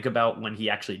 Think about when he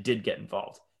actually did get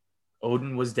involved.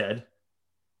 Odin was dead.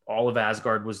 All of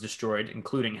Asgard was destroyed,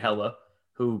 including Hela,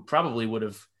 who probably would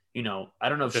have, I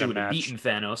don't know if she would have beaten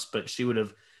Thanos, but she would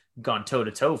have gone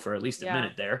toe-to-toe for at least a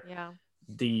minute there. Yeah.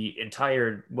 The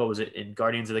entire, what was it, in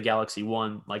Guardians of the Galaxy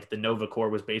 1, like the Nova Corps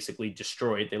was basically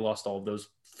destroyed. They lost all of those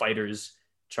fighters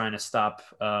trying to stop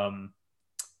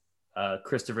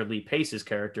Christopher Lee Pace's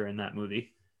character in that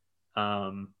movie.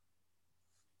 The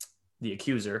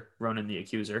Accuser, Ronan the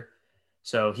Accuser.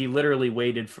 So he literally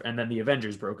waited for, and then the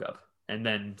Avengers broke up. And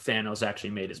then Thanos actually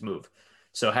made his move.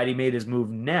 So had he made his move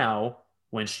now,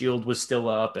 when S.H.I.E.L.D. was still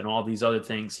up and all these other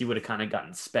things, he would have kind of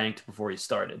gotten spanked before he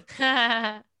started.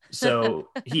 So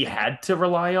he had to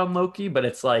rely on Loki, but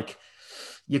it's like,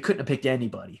 you couldn't have picked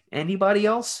anybody. Anybody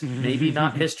else? Maybe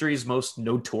not history's most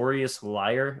notorious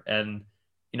liar and,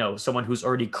 someone who's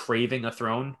already craving a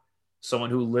throne.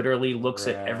 Someone who literally looks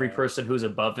at every person who's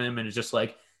above him and is just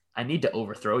like, I need to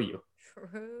overthrow you.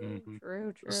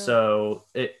 True.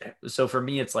 So for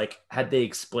me, it's like, had they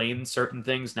explained certain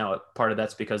things, now part of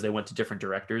that's because they went to different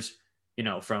directors,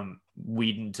 from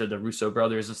Whedon to the Russo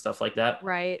brothers and stuff like that.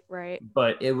 Right.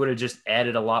 But it would have just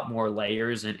added a lot more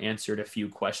layers and answered a few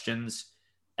questions.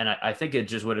 And I think it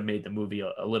just would have made the movie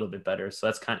a little bit better. So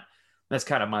that's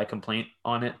kind of my complaint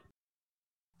on it.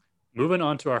 Moving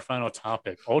on to our final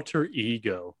topic, alter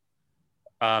ego.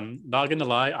 Not gonna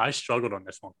lie, I struggled on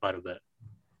this one quite a bit.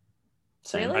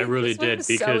 Really? I really did because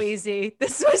because so easy.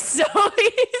 This was so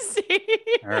easy.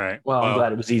 All right. Well, I'm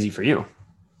glad it was easy for you.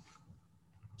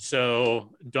 So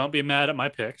don't be mad at my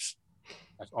picks.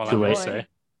 That's all I'm going to say.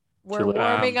 We're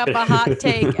warming up a hot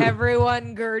take.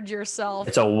 Everyone gird yourself.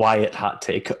 It's a Wyatt hot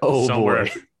take. Oh,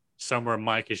 boy. Somewhere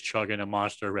Mike is chugging a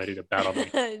monster ready to battle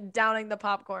me. Downing the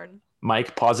popcorn.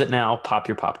 Mike, pause it now. Pop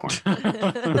your popcorn.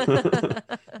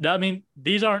 I mean,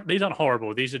 these aren't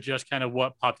horrible. These are just kind of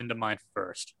what popped into mind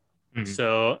first.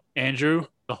 So, Andrew,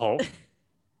 the Hulk.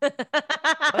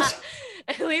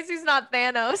 At least he's not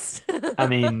Thanos. I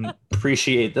mean,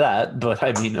 appreciate that, but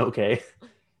I mean, okay.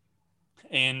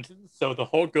 And so the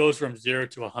Hulk goes from 0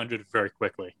 to 100 very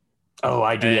quickly. Oh,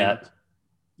 I do that.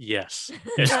 Yes,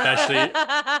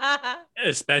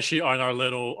 especially on our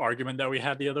little argument that we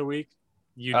had the other week.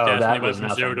 You definitely went from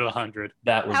 0 to 100.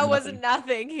 That was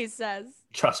nothing, he says.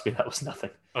 Trust me, that was nothing.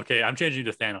 Okay, I'm changing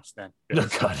to Thanos then. Oh,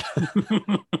 God.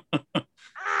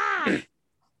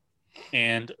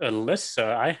 And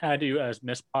Alyssa, I had you as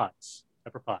Miss Potts,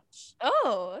 Pepper Potts.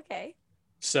 Oh, okay.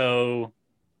 So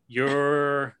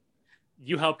you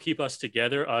help keep us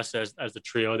together, us as the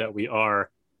trio that we are,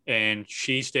 and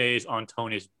she stays on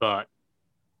Tony's butt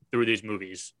through these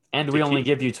movies. And we only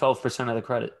give you 12% of the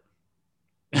credit.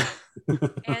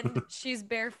 And she's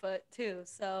barefoot too,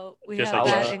 so we Just have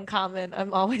like that Josh. in common.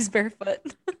 I'm always barefoot.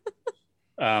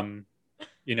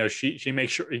 You know, she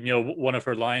makes sure, you know, one of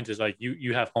her lines is like,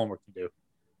 you have homework to do.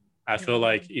 I feel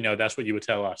like, you know, that's what you would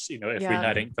tell us, you know, if we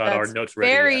hadn't got our notes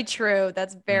ready. Very yet. true.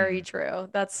 That's very true.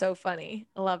 That's so funny.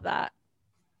 I love that.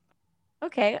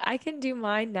 Okay, I can do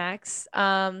mine next.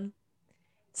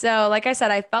 So like I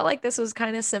said, I felt like this was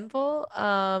kind of simple.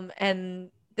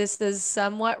 And this is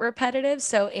somewhat repetitive.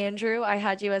 So Andrew, I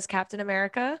had you as Captain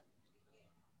America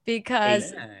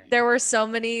because there were so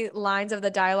many lines of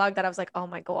the dialogue that I was like, oh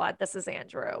my God, this is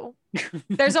Andrew.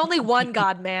 There's only one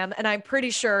God, ma'am, and I'm pretty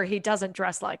sure he doesn't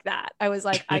dress like that. I was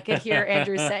like, I could hear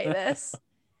Andrew say this.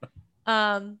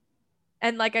 And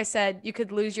like I said, you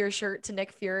could lose your shirt to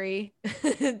Nick Fury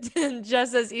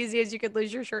just as easy as you could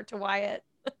lose your shirt to Wyatt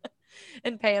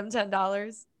and pay him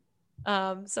 $10.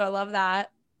 So I love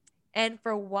that. And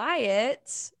for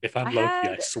Wyatt, if I'm Loki,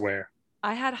 I swear.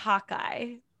 I had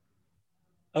Hawkeye.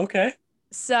 Okay.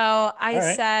 So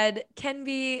I said, can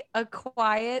be a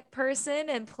quiet person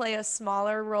and play a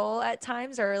smaller role at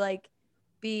times, or like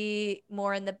be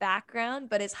more in the background,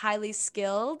 but is highly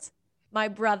skilled. My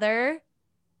brother,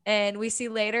 and we see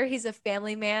later he's a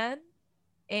family man.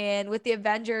 And with the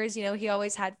Avengers, you know, he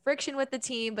always had friction with the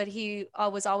team, but he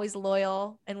was always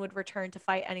loyal and would return to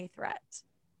fight any threat.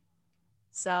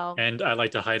 So. And I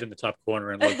like to hide in the top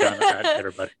corner and look down at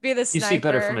everybody. Be the sniper. You see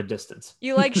better from a distance.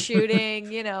 You like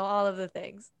shooting, you know, all of the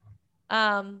things.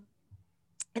 And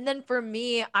then for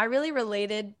me, I really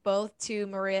related both to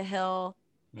Maria Hill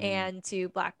and to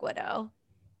Black Widow.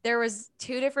 There was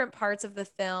two different parts of the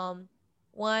film.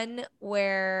 One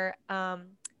where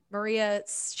Maria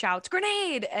shouts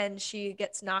grenade and she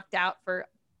gets knocked out for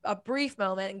a brief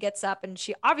moment and gets up, and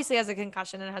she obviously has a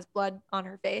concussion and has blood on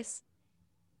her face.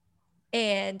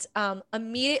 And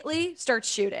immediately starts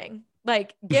shooting,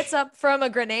 like gets up from a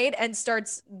grenade and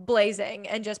starts blazing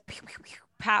and just pew, pew, pew,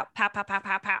 pow, pow, pow, pow,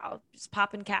 pow, pow, just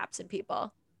popping caps and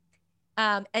people.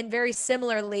 And very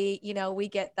similarly, you know, we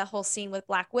get the whole scene with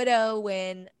Black Widow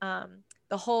when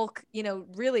the Hulk, you know,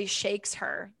 really shakes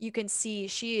her. You can see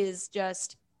she is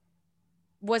just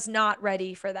was not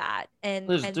ready for that. And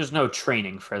there's no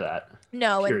training for that.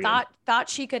 No, period. And thought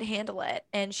she could handle it.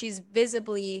 And she's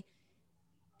visibly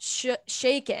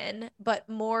shaken, but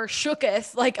more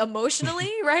shooketh, like emotionally,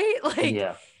 right?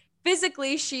 Like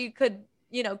physically she could,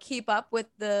 you know, keep up with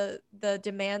the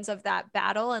demands of that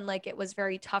battle, and like it was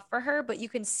very tough for her, but you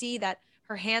can see that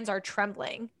her hands are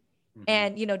trembling.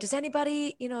 And you know, does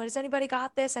anybody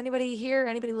got this? Anybody here?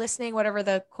 Anybody listening? Whatever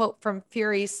the quote from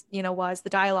Fury's, you know, was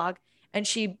the dialogue, and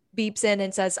she beeps in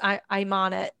and says, I'm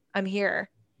on it, I'm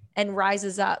here, and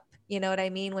rises up, you know what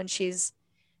I mean, when she's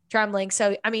trembling.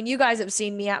 So, I mean, you guys have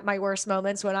seen me at my worst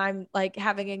moments when I'm like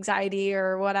having anxiety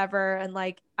or whatever. And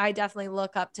like, I definitely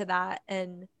look up to that,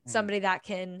 and somebody that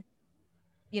can,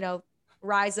 you know,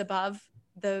 rise above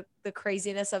the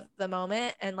craziness of the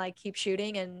moment and like keep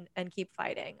shooting and keep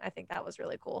fighting. I think that was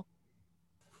really cool.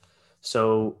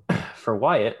 So for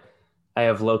Wyatt, I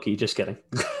have Loki. Just kidding.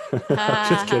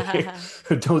 Just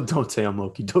kidding. Don't say I'm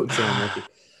Loki. Don't say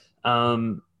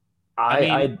I'm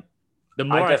Loki. The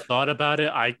more I thought about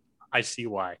it, I see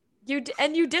why. You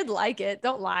did like it.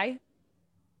 Don't lie.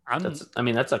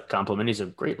 That's a compliment. He's a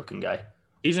great looking guy.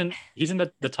 He's in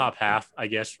the top half, I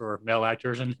guess, for male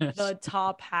actors in this. The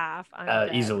top half.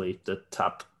 Easily the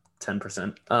top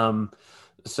 10%.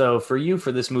 So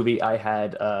for this movie, I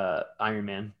had Iron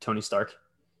Man, Tony Stark.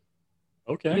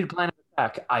 Okay. You need a plan of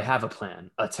attack. I have a plan.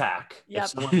 Attack. Yep.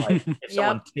 If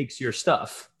someone takes your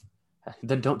stuff,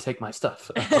 then don't take my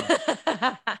stuff.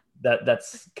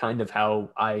 That's kind of how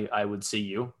I would see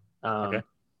you. Okay.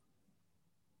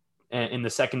 And in the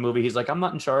second movie, he's like, I'm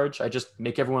not in charge. I just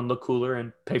make everyone look cooler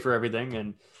and pay for everything,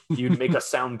 and you'd make us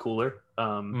sound cooler.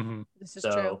 This is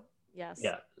true. Yes.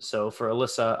 Yeah. So for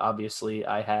Alyssa, obviously,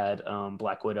 I had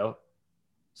Black Widow.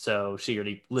 So she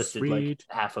already listed like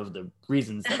half of the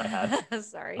reasons that I had.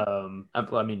 Sorry.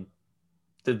 I mean,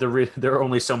 there are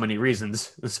only so many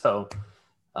reasons. So,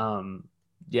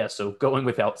 so going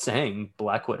without saying,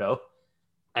 Black Widow.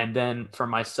 And then for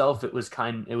myself, it was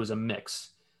a mix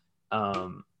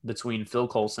between Phil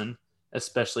Coulson,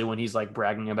 especially when he's like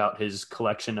bragging about his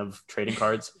collection of trading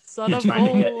cards, trying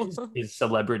to get his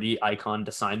celebrity icon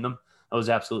to sign them. That was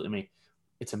absolutely me.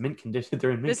 It's a mint condition.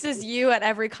 They're in mint This condition. is you at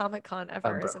every Comic-Con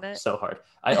ever, Bro, isn't it? So hard.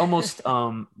 I almost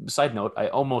side note,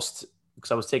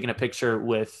 because I was taking a picture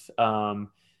with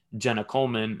Jenna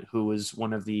Coleman, who was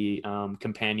one of the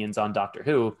companions on Doctor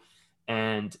Who,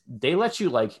 and they let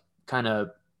you like kind of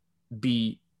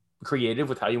be creative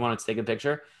with how you wanted to take a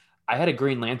picture. I had a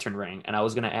Green Lantern ring, and I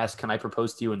was gonna ask, "Can I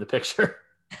propose to you in the picture?"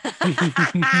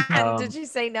 Did you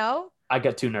say no? I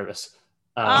got too nervous.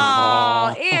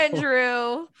 Oh,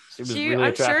 Andrew. She was really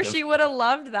I'm sure attractive. she would have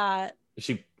loved that.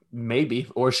 She maybe,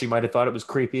 or she might have thought it was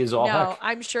creepy as all No, heck.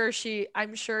 I'm sure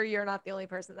you're not the only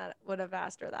person that would have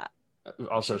asked her that.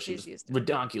 Also, she's she's used to it.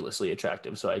 redonkulously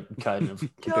attractive, so I kind of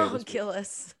compare this-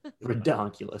 Ridiculous.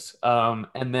 redonkulous.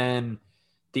 And then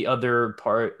the other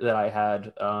part that I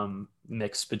had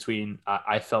mixed between,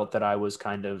 I felt that I was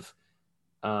kind of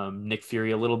Nick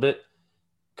Fury a little bit,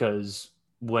 because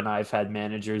when I've had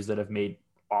managers that have made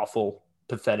awful,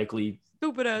 pathetically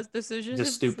Stupid ass decisions.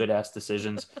 just stupid ass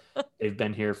decisions, they've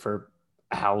been here for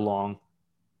how long,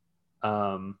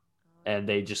 and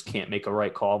they just can't make a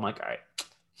right call. I'm like, all right,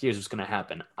 here's what's gonna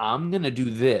happen. I'm gonna do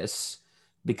this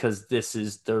because this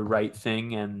is the right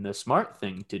thing and the smart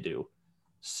thing to do.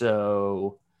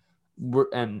 So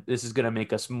and this is gonna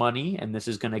make us money, and this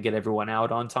is gonna get everyone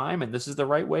out on time, and this is the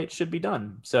right way it should be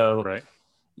done. So Right.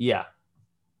 yeah.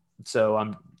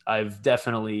 So I've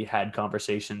definitely had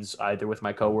conversations either with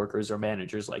my coworkers or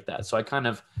managers like that. So I kind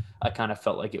of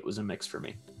felt like it was a mix for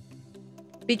me.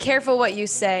 Be careful what you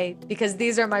say, because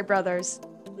these are my brothers.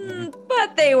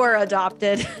 But they were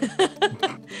adopted.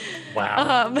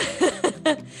 Wow.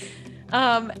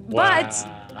 But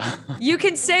you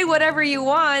can say whatever you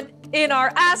want in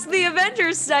our Ask the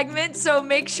Avengers segment. So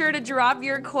make sure to drop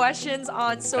your questions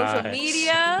on social Nice.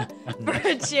 media for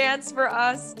a chance for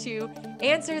us to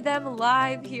answer them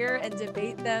live here and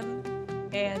debate them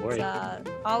and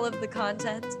all of the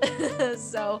content.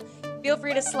 So feel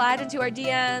free to slide into our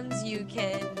DMs. You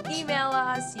can email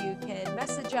us, you can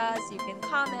message us, you can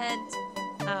comment,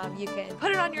 you can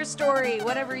put it on your story,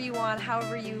 whatever you want,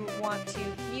 however you want to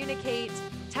communicate.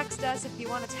 Text us if you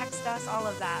want to text us, all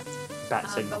of that.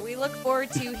 But we look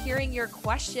forward to hearing your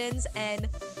questions and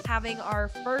having our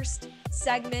first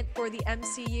segment for the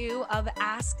MCU of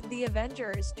Ask the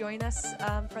Avengers. Join us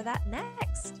for that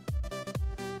next.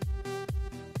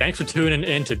 Thanks for tuning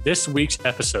in to this week's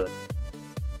episode.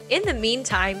 In the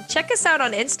meantime, check us out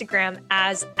on Instagram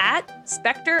as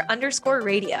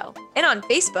 @Spectre_radio and on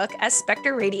Facebook as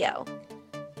Spectre Radio.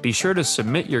 Be sure to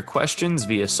submit your questions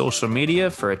via social media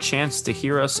for a chance to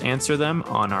hear us answer them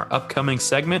on our upcoming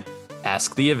segment,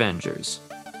 Ask the Avengers.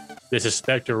 This is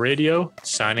Spectre Radio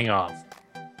signing off.